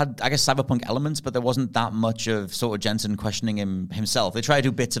like, had, I guess, cyberpunk elements, but there wasn't that much of sort of Jensen questioning himself. They tried to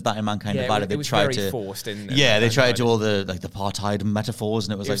do bits of that in Mankind Divided. It was tried very to, forced in they tried to do all the like the apartheid metaphors,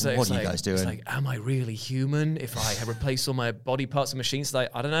 and it was like, what are you guys doing? It's like, am I really human if I have replaced all my body parts with machines? Like,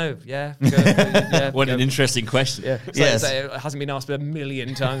 I don't know. Yeah. What an interesting question. Yeah. It's like, it hasn't been asked a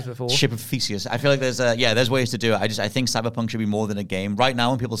million times before. Ship of Theseus. I feel like there's ways to do it. I think cyberpunk should be more than a game. Right now,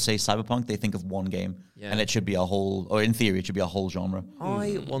 when people say cyberpunk, they think of one game, and it should be a whole, or in theory, it should be a whole genre.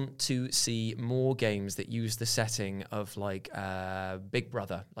 I want to see more games that use the setting of like Big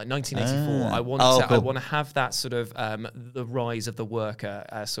Brother, like 1984. I want to have that sort of the rise of the worker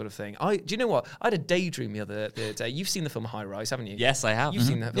sort of thing. Do you know what? I had a daydream the other day. You've seen the film High Rise, haven't you? Yes, I have. You've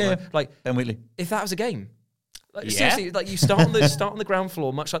seen that film, right? Like Ben Wheatley. if that was a game. Like, seriously, like you start on the ground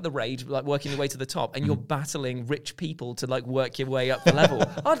floor, much like the Raid, like working your way to the top, and you're battling rich people to like work your way up the level.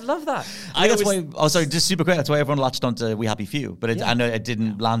 I'd love that. I think that's why. Oh, sorry, just super quick. That's why everyone latched onto We Happy Few, but I know it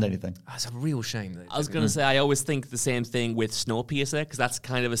didn't land anything. That's a real shame. I was going to say, I always think the same thing with Snowpiercer, because that's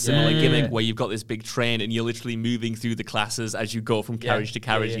kind of a similar gimmick where you've got this big train and you're lliterally moving through the classes as you go from carriage to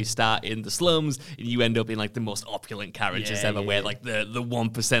carriage. You start in the slums and you end up in like the most opulent carriages ever, where like the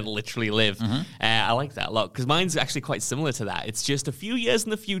 1% literally live. I like that a lot, because mine's actually quite similar to that. It's just a few years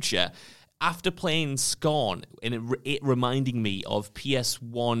in the future, after playing Scorn, and it reminding me of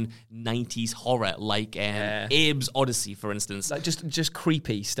PS1 90s horror, like Abe's Odyssey, for instance. Like just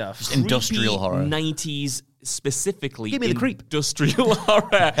creepy stuff. Just industrial horror. 90s specifically. Give me the creep. Industrial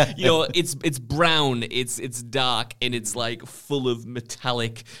horror. You know, it's brown, it's dark, and it's like full of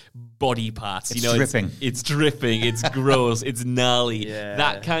metallic body parts. It's you know, dripping. It's dripping. It's gross. It's gnarly.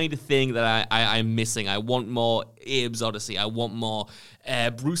 That kind of thing that I'm missing. I want more Abe's Odyssey. I want more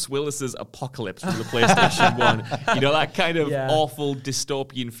Bruce Willis's Apocalypse from the PlayStation 1. You know, that kind of awful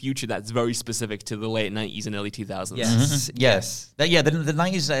dystopian future that's very specific to the late 90s and early 2000s. Yes. The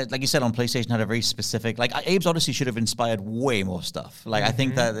 90s, like you said, on PlayStation had a very specific, like Abe's Odyssey should have inspired way more stuff. Like I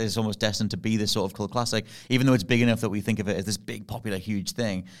think that is almost destined to be this sort of cult classic, even though it's big enough that we think of it as this big, popular, huge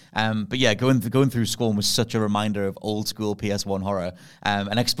thing. But yeah, going through Scorn was such a reminder of old school PS1 horror,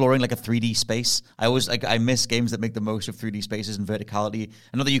 and exploring like a 3D space. I miss games that make the most of 3D spaces and verticality.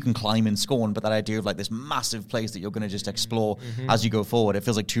 I know that you can climb in Scorn, but that idea of like this massive place that you're going to just explore as you go forward, it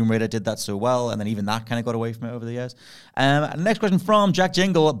feels like Tomb Raider did that so well, and then even that kind of got away from it over the years. Next question from Jack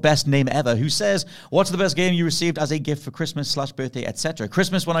Jingle, best name ever, who says, what's the best game you received as a gift for Christmas / birthday, etc.?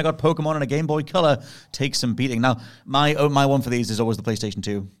 Christmas, when I got Pokemon and a Game Boy Color, takes some beating. Now, my one for these is always the PlayStation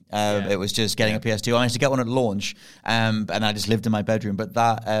 2. It was just getting a PS2. I managed to get one at launch, and I just lived in my bedroom. But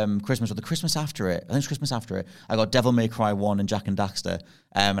that Christmas, or the Christmas after it, I think it's Christmas after it, I got Devil May Cry 1 and Jak and Daxter.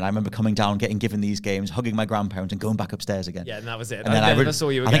 And I remember coming down, getting given these games, hugging my grandparents, and going back upstairs again. Yeah, and that was it. And then I never saw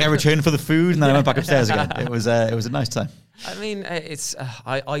you again. I think I returned for the food, and then I went back upstairs again. It was a nice time. I mean,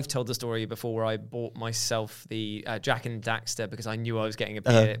 I've told the story before where I bought myself the Jak and Daxter because I knew I was getting a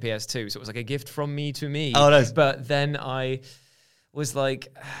PS2, so it was like a gift from me to me. Oh, nice. But then I was like,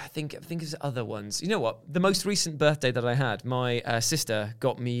 I think there's other ones. You know what? The most recent birthday that I had, my sister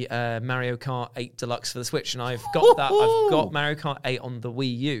got me Mario Kart 8 Deluxe for the Switch, and I've got that. I've got Mario Kart 8 on the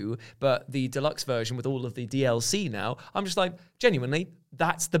Wii U, but the deluxe version with all of the DLC now, I'm just like, genuinely,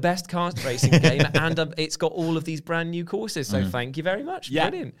 that's the best kart racing game, and it's got all of these brand new courses. So thank you very much. Yeah,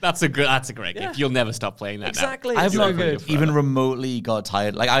 brilliant. That's a great gift. You'll never stop playing that. Exactly. I have not good. even remotely got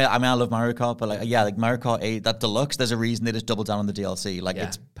tired. Like I mean, I love Mario Kart, but like Mario Kart 8, that deluxe. There's a reason they just doubled down on the DLC. Like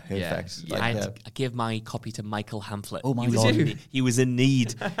it's perfect. Yeah. Like, I gave my copy to Michael Hamflet. Oh my God. He was in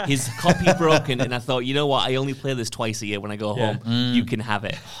need. His copy broken, and I thought, you know what? I only play this twice a year when I go home. You can have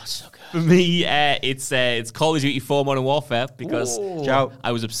it. Oh, so good. For me, it's Call of Duty 4 Modern Warfare, because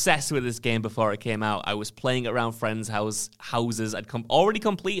I was obsessed with this game before it came out. I was playing it around friends' houses. I'd already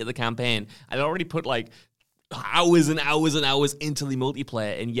completed the campaign. I'd already put like hours and hours and hours into the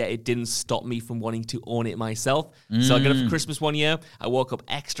multiplayer, and yet it didn't stop me from wanting to own it myself. So I got it for Christmas one year. I woke up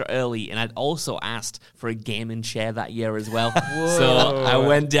extra early, and I'd also asked for a gaming chair that year as well. So I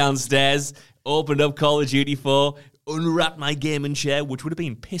went downstairs, opened up Call of Duty 4, unwrapped my gaming chair, which would have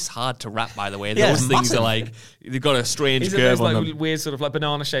been piss hard to wrap, by the way. Those things massive. are like, they've got a strange Is it curve those on like them. weird sort of like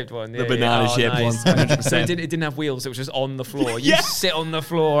banana-shaped one? The banana-shaped one, 100%. So it didn't have wheels, it was just on the floor. You sit on the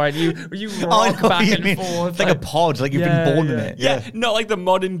floor and you I rock know back what you and mean. forth. It's like a pod, like you've been born in it. Yeah, not like the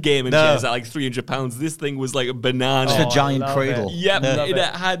modern gaming chairs at like £300. This thing was like a banana. Just a giant love cradle. it. Yep, Love it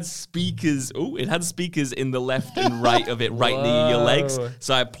it. had speakers. Oh, it had speakers in the left and right of it, right near your legs.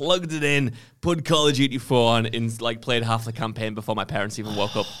 So I plugged it in, put Call of Duty 4 on and like played half the campaign before my parents even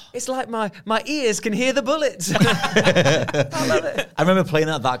woke up. It's like my ears can hear the bullets. I love it. I remember playing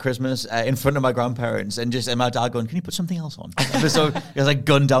that Christmas in front of my grandparents and my dad going, "Can you put something else on?" So it was like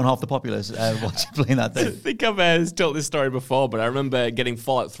gunned down half the populace watching playing that thing. I think I've told this story before, but I remember getting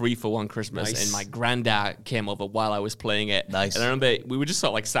Fallout 3 for one Christmas, and my granddad came over while I was playing it. Nice. And I remember we were just sort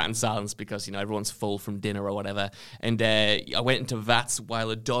of like sat in silence because, you know, everyone's full from dinner or whatever. And I went into VATS while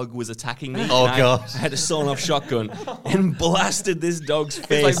a dog was attacking me. Oh, God. I had a sawn-off shotgun and blasted this dog's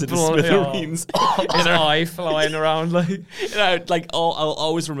face like into smithereens. His eye flying around like. And I'll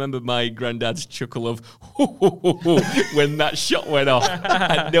always remember my granddad's chuckle of when that shot went off.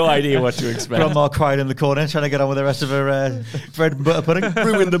 I had no idea what to expect. Grandma cried in the corner trying to get on with the rest of her bread and butter pudding.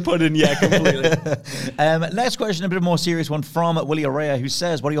 Ruined the pudding, yeah, completely. Next question, a bit more serious one from Willie Araya, who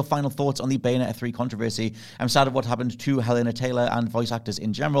says, what are your final thoughts on the Bayonetta 3 controversy? I'm sad of what happened to Helena Taylor and voice actors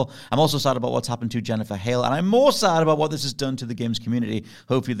in general. I'm also sad about what's happened to Jennifer Hale, and I'm more sad about what this has done to the game's community.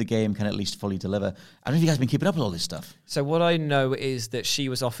 Hopefully the game can at least fully deliver. I don't know if you guys have been keeping up with all this stuff. So what I know is that she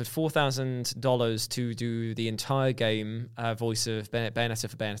was offered $4,000 to do the entire game voice of Bayonetta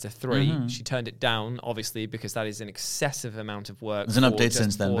for Bayonetta 3. Mm-hmm. She turned it down, obviously, because that is an excessive amount of work. There's an update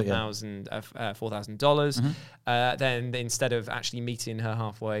since then, but yeah. $4,000. Mm-hmm. Then instead of actually meeting her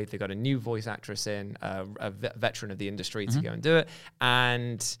halfway, they got a new voice actress in, a veteran of the industry to go and do it.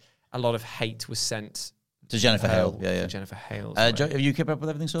 And a lot of hate was sent to Jennifer Hale. To Jennifer Hale. Have you kept up with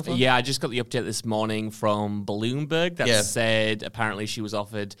everything so far? Yeah, I just got the update this morning from Bloomberg that said apparently she was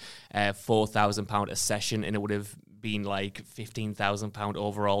offered £4,000 a session, and it would have been like £15,000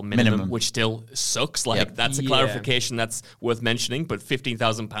 overall minimum, which still sucks. Like that's a clarification that's worth mentioning, but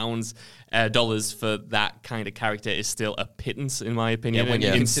 £15,000 dollars for that kind of character is still a pittance, in my opinion. When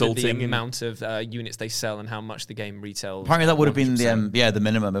you consider the insulting amount of units they sell and how much the game retails. Apparently that would have been the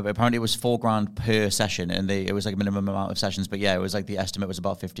minimum. Apparently it was $4,000 per session, and it was like a minimum amount of sessions. But yeah, it was like the estimate was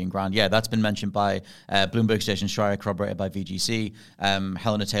about $15,000. Yeah, that's been mentioned by Bloomberg Station Schreier, corroborated by VGC.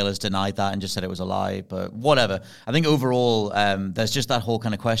 Helena Taylor's denied that and just said it was a lie. But whatever. I think overall, there's just that whole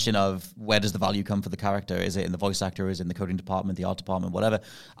kind of question of where does the value come for the character? Is it in the voice actor? Is it in the coding department, the art department, whatever?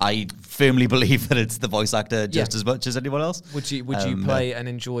 I firmly believe that it's the voice actor just as much as anyone else. Would you play and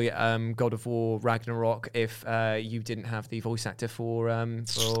enjoy God of War Ragnarok if you didn't have the voice actor for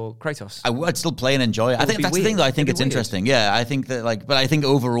Kratos? I would still play and enjoy it. I think that's the thing, though. I think it's interesting. Yeah, I think that but I think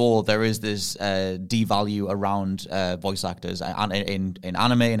overall there is this devalue around voice actors in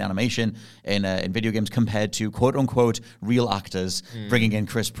anime, in animation, in video games compared to quote unquote real actors, bringing in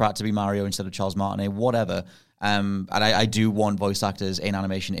Chris Pratt to be Mario instead of Charles Martinet, whatever. And I do want voice actors in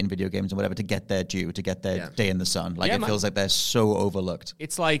animation, in video games and whatever to get their due, to get their day in the sun. Like it feels like they're so overlooked.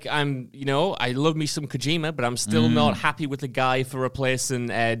 It's like I love me some Kojima, but I'm still not happy with the guy for replacing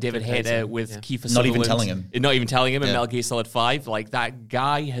David Hayter with Kiefer Sutherland. Not even telling him. Not even telling him in Metal Gear Solid 5. Like that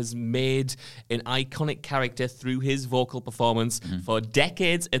guy has made an iconic character through his vocal performance for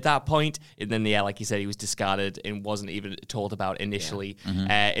decades at that point. And then, like you said, he was discarded and wasn't even told about initially.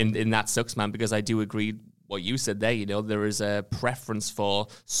 And that sucks, man, because I do agree what you said there. There is a preference for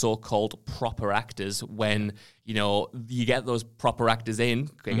so-called proper actors when, you get those proper actors in,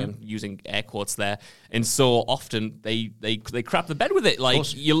 again, using air quotes there, and so often they crap the bed with it.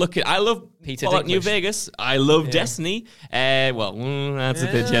 Like, you look at, I love Peter Fallout Dinklage. New Vegas, I love Destiny, that's a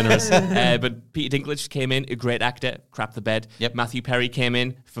bit generous, but Peter Dinklage came in, a great actor, crap the bed. Matthew Perry came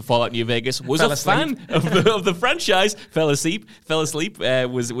in for Fallout New Vegas, was a fan of the franchise, fell asleep,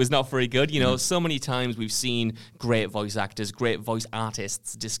 was not very good. So many times we've seen great voice actors, great voice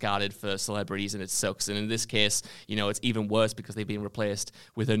artists discarded for celebrities, and it sucks. And in this case, it's even worse because they've been replaced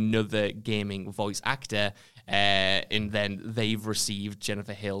with another gaming voice actor, and then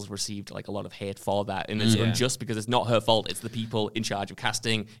Jennifer Hale's received like a lot of hate for that, and it's unjust because it's not her fault. It's the people in charge of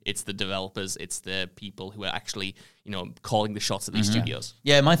casting, it's the developers, it's the people who are actually calling the shots at these studios.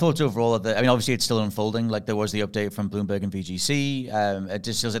 Yeah, my thoughts overall are that, obviously it's still unfolding. Like there was the update from Bloomberg and VGC. It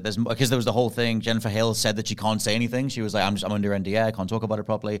just feels like because there was the whole thing. Jennifer Hale said that she can't say anything. She was like, I'm under NDA, I can't talk about it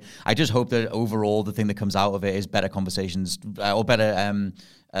properly. I just hope that overall the thing that comes out of it is better conversations or better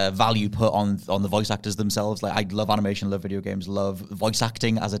value put on the voice actors themselves. Like I love animation, love video games, love voice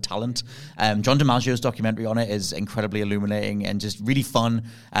acting as a talent. John DiMaggio's documentary on it is incredibly illuminating and just really fun.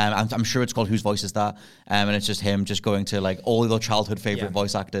 I'm sure it's called Whose Voice Is That? And it's just him just going to like all their childhood favorite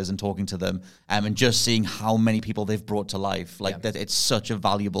voice actors and talking to them and just seeing how many people they've brought to life. Like that, it's such a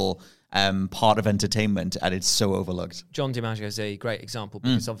valuable part of entertainment, and it's so overlooked. John DiMaggio is a great example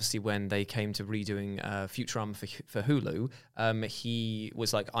because obviously when they came to redoing Futurama for Hulu, he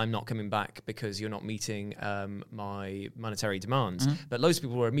was like, I'm not coming back because you're not meeting my monetary demands. But loads of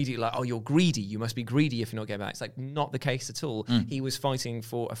people were immediately like, oh, you're greedy. You must be greedy if you're not getting back. It's like not the case at all. He was fighting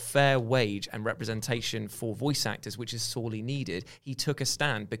for a fair wage and representation for voice actors, which is sorely needed. He took a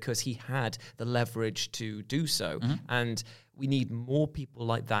stand because he had the leverage to do so. And we need more people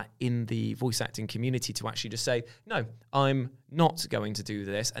like that in the voice acting community to actually just say, no, I'm not going to do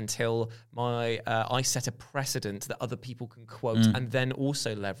this until I set a precedent that other people can quote and then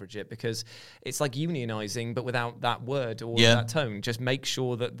also leverage it, because it's like unionizing, but without that word or that tone. Just make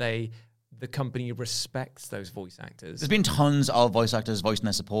sure that the company respects those voice actors. There's been tons of voice actors voicing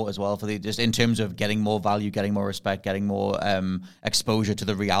their support as well for just in terms of getting more value, getting more respect, getting more exposure to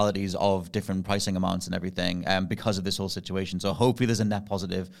the realities of different pricing amounts and everything because of this whole situation. So hopefully there's a net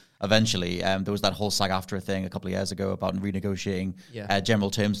positive eventually. There was that whole SAG-AFTRA thing a couple of years ago about renegotiating general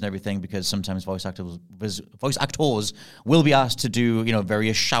terms and everything, because sometimes voice actors will be asked to do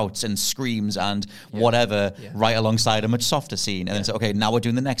various shouts and screams and whatever right alongside a much softer scene, and then say, okay, now we're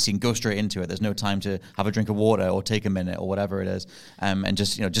doing the next scene, go straight into it. There's no time to have a drink of water or take a minute or whatever it is, and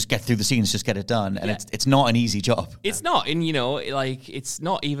just get through the scenes, just get it done. And it's not an easy job. It's not, and it's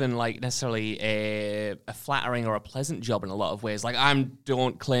not even necessarily a flattering or a pleasant job in a lot of ways. Like, I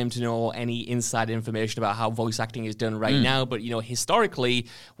don't claim to know any inside information about how voice acting is done right now, but historically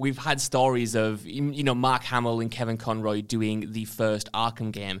we've had stories of Mark Hamill and Kevin Conroy doing the first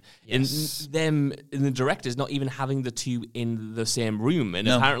Arkham game, and the directors not even having the two in the same room, and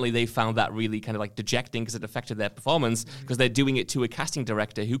apparently they found that really kind of dejecting because it affected their performance, because they're doing it to a casting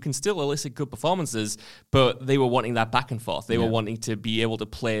director who can still elicit good performances, but they were wanting that back and forth. They were wanting to be able to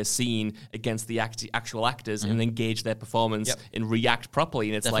play a scene against the actual actors and engage their performance and react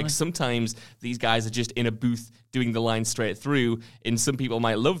properly. And it's sometimes these guys are just in a booth doing the line straight through, and some people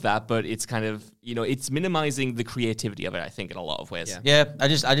might love that, but it's kind of, it's minimizing the creativity of it, I think, in a lot of ways. Yeah, I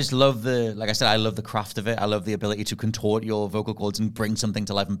just love like I said, I love the craft of it. I love the ability to contort your vocal cords and bring something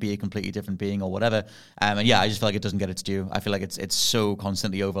to life and be a completely different being or whatever. And I just feel like it doesn't get its due. I feel like it's so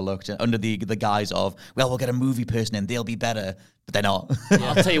constantly overlooked under the guise of, well, we'll get a movie person in, they'll be better. But they're not.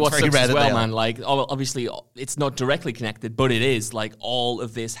 I'll tell you what sucks as well, man. Obviously, it's not directly connected, but it is. All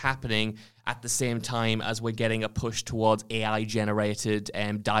of this happening at the same time as we're getting a push towards AI-generated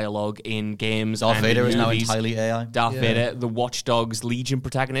dialogue in games. Darth Vader is now entirely AI. Darth Vader, the Watch Dogs Legion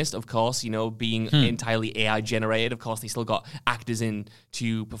protagonist, of course, being entirely AI-generated. Of course, they still got actors in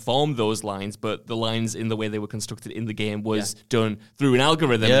to perform those lines, but the lines in the way they were constructed in the game was done through an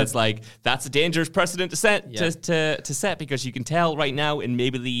algorithm. Yeah. It's that's a dangerous precedent to set, to set, because you can tell right now, and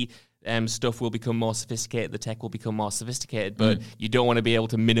maybe the stuff will become more sophisticated, the tech will become more sophisticated, but you don't want to be able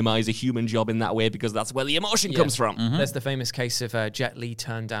to minimize a human job in that way, because that's where the emotion comes from. There's the famous case of Jet Li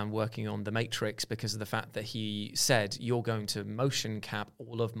turned down working on The Matrix because of the fact that he said, you're going to motion cap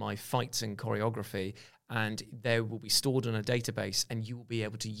all of my fights and choreography, and they will be stored on a database, and you will be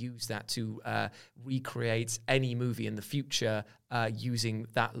able to use that to recreate any movie in the future using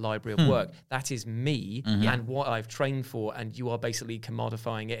that library of work. That is me and what I've trained for, and you are basically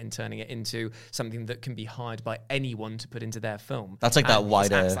commodifying it and turning it into something that can be hired by anyone to put into their film. That's like that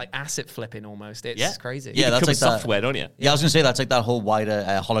wider... It's like asset flipping almost. It's crazy. Yeah, that's like software, don't you? Yeah, I was going to say that's like that whole wider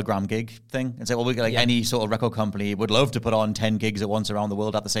hologram gig thing. It's like, any sort of record company would love to put on 10 gigs at once around the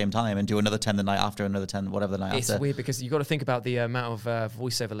world at the same time and do another 10 the night after, another 10 whatever the night after. It's weird because you've got to think about the amount of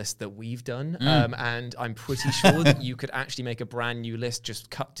voiceover lists that we've done, and I'm pretty sure that you could actually make a brand new list just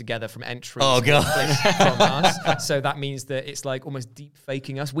cut together from entries from us. So that means that it's almost deep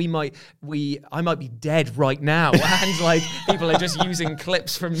faking us. I might be dead right now, and people are just using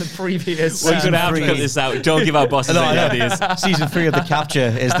clips from the previous. We're going to have to cut this out. Don't give our bosses any ideas. Season 3 of The Capture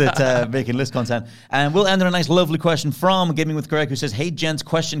is that making list content. And we'll end on a nice, lovely question from Gaming with Greg, who says, "Hey gents,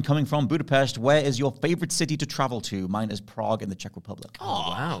 question coming from Budapest. Where is your favorite city to travel to? Mine is Prague in the Czech Republic." Oh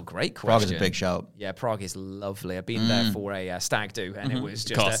wow, great question. Prague is a big shout. Yeah, Prague is lovely. I've been there for a stag do, and it was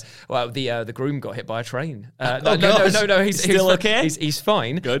just the groom got hit by a train. No, he's still okay. He's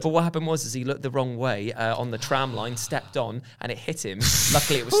fine. Good. But what happened was he looked the wrong way on the tram line, stepped on, and it hit him.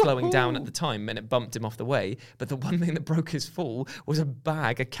 Luckily, it was slowing down at the time, and it bumped him off the way. But the one thing that broke his fall was a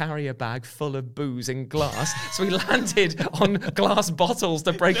carrier bag full of booze and glass. So he landed on glass bottles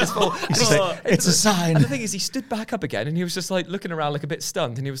to break his fall. It's a sign. And the thing is, he stood back up again, and he was just looking around a bit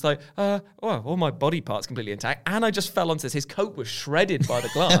stunned, and he was like, well, all my body parts completely intact, and I just fell onto this. His coat was shredded by the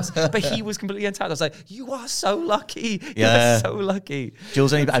glass, but he was completely intact. I was like, you are so lucky. Yeah. You're so lucky.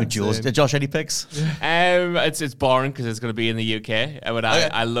 Jules, Josh, any picks? It's boring because it's going to be in the UK. But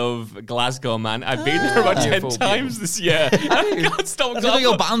I love Glasgow, man. I've been there about 10 times this year. I can't stop I think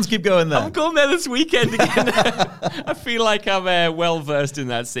your bands keep going there. I'm going there this weekend again. I feel like I'm well versed in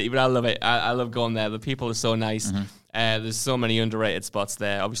that city, but I love it. I love going there. The people are so nice. There's so many underrated spots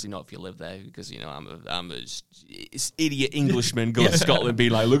there. Obviously not if you live there, because I'm a idiot Englishman going to Scotland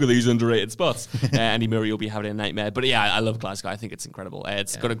being like, look at these underrated spots. Andy Murray will be having a nightmare. But yeah, I love Glasgow. I think it's incredible.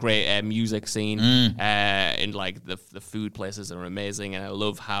 It's got a great music scene, and like the food places are amazing, and I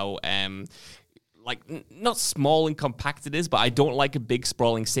love how not small and compact it is, but I don't like a big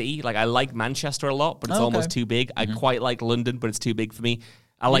sprawling city. Like I like Manchester a lot, but it's almost too big. I quite like London, but it's too big for me.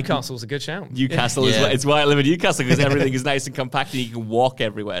 I like Newcastle's a good shout. Newcastle is it's why I live in Newcastle, because everything is nice and compact and you can walk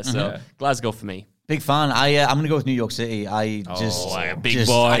everywhere. So Glasgow for me. Big fan. I'm going to go with New York City. Big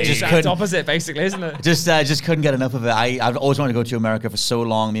boy. It's opposite, basically, isn't it? Just couldn't get enough of it. I've always wanted to go to America for so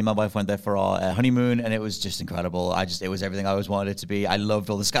long. Me and my wife went there for our honeymoon, and it was just incredible. It was everything I always wanted it to be. I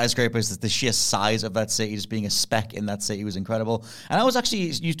loved all the skyscrapers. The sheer size of that city, just being a speck in that city was incredible. And I was actually,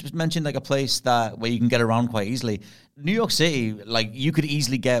 you mentioned like a place where you can get around quite easily. New York City, like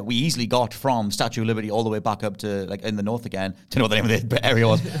we easily got from Statue of Liberty all the way back up to like in the north again. To know what the name of the area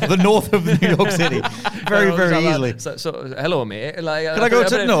was. The north of New York City. Very easily. So hello, mate. Like, can I go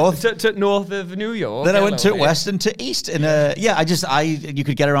to north? To north of New York. Then I went to west and to east. And you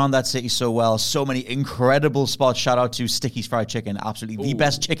could get around that city so well. So many incredible spots. Shout out to Sticky's Fried Chicken. Absolutely the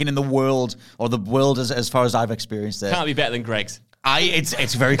best chicken in the world, or the world as far as I've experienced it. Can't be better than Greg's.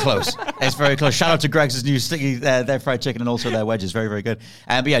 It's very close. It's very close. Shout out to Greg's new sticky their fried chicken and also their wedges. Very, very good.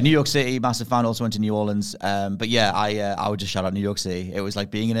 But yeah, New York City, massive fan. Also went to New Orleans. But yeah, I would just shout out New York City. It was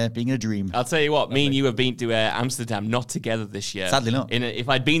like being in a dream. I'll tell you what, me and you have been to Amsterdam, not together this year. Sadly not. If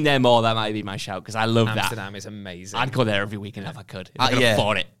I'd been there more, that might be my shout, because I love Amsterdam is amazing. I'd go there every weekend if I could. If I could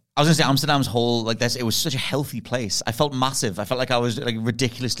afford it. I was going to say Amsterdam's whole, like this, it was such a healthy place. I felt massive. I felt like I was like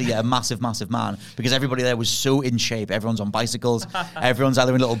ridiculously a massive man, because everybody there was so in shape. Everyone's on bicycles. Everyone's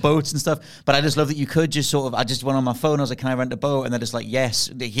either in little boats and stuff. But I just love that you could just I just went on my phone. I was like, can I rent a boat? And they're just like, yes,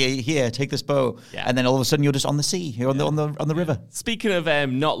 here, take this boat. Yeah. And then all of a sudden you're just on the sea, you're on the river. Speaking of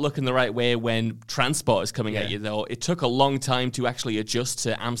not looking the right way when transport is coming at you, though, it took a long time to actually adjust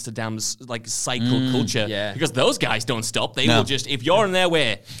to Amsterdam's like cycle culture. Yeah. Because those guys don't stop. They will just, if you're in their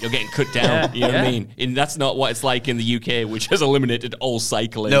way, you're getting cut down. You know what I mean? And that's not what it's like in the UK, which has eliminated all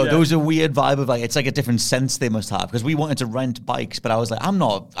cycling. No, there was a weird vibe of like, it's like a different sense they must have, because we wanted to rent bikes, but I was like, I feel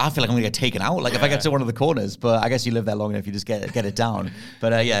like I'm going to get taken out. Like if I get to one of the corners, but I guess you live there long enough, you just get it down.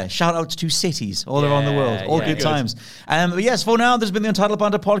 But shout out to cities all around the world. All good times. But yes, for now, there's been the Untitled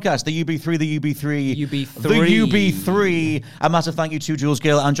Banter podcast, the UB3, the UB3. A massive thank you to Jules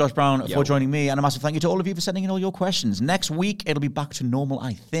Gill and Josh Brown for joining me, and a massive thank you to all of you for sending in all your questions. Next week, it'll be back to normal,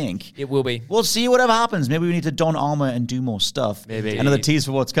 I think. It will be. We'll see whatever happens. Maybe we need to don armor and do more stuff. Maybe. Another tease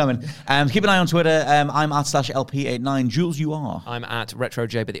for what's coming. Keep an eye on Twitter. I'm at /LP89. Jules, you are? I'm at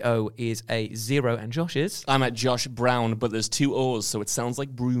RetroJ, but the O is a 0. And Josh is? I'm at Josh Brown, but there's 2 O's, so it sounds like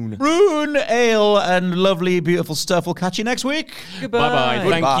Brune. Brune Ale and lovely, beautiful stuff. We'll catch you next week. Goodbye.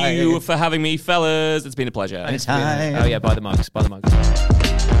 Bye-bye. Thank you for having me, fellas. It's been a pleasure. Anytime. Oh, yeah, buy the mugs.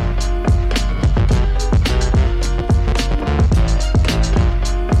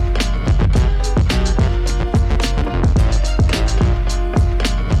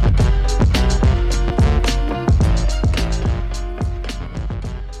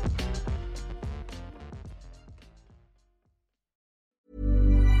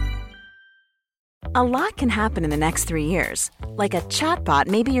 A lot can happen in the next 3 years. Like a chatbot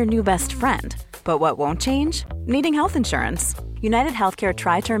may be your new best friend. But what won't change? Needing health insurance. United Healthcare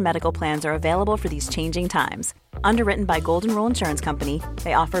Tri-Term Medical Plans are available for these changing times. Underwritten by Golden Rule Insurance Company,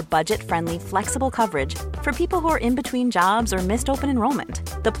 they offer budget-friendly, flexible coverage for people who are in between jobs or missed open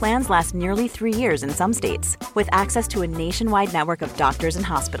enrollment. The plans last nearly 3 years in some states, with access to a nationwide network of doctors and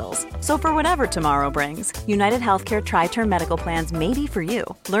hospitals. So for whatever tomorrow brings, United Healthcare Tri-Term Medical Plans may be for you.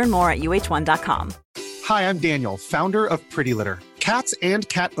 Learn more at uh1.com. Hi, I'm Daniel, founder of Pretty Litter. Cats and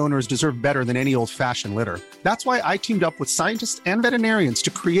cat owners deserve better than any old-fashioned litter. That's why I teamed up with scientists and veterinarians to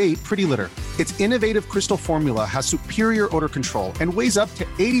create Pretty Litter. Its innovative crystal formula has superior odor control and weighs up to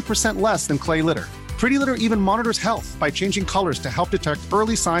 80% less than clay litter. Pretty Litter even monitors health by changing colors to help detect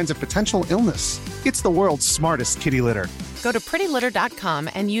early signs of potential illness. It's the world's smartest kitty litter. Go to prettylitter.com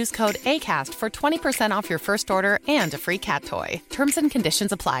and use code ACAST for 20% off your first order and a free cat toy. Terms and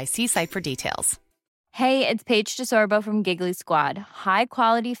conditions apply. See site for details. Hey, it's Paige DeSorbo from Giggly Squad. High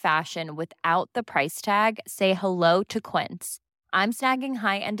quality fashion without the price tag. Say hello to Quince. I'm snagging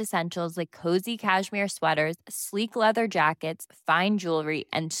high-end essentials like cozy cashmere sweaters, sleek leather jackets, fine jewelry,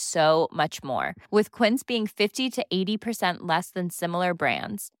 and so much more. With Quince being 50 to 80% less than similar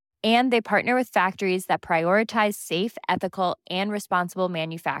brands. And they partner with factories that prioritize safe, ethical, and responsible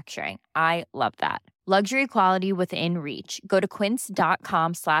manufacturing. I love that. Luxury quality within reach. Go to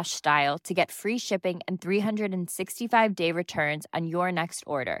quince.com/style to get free shipping and 365-day returns on your next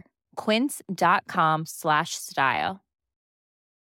order. Quince.com/style.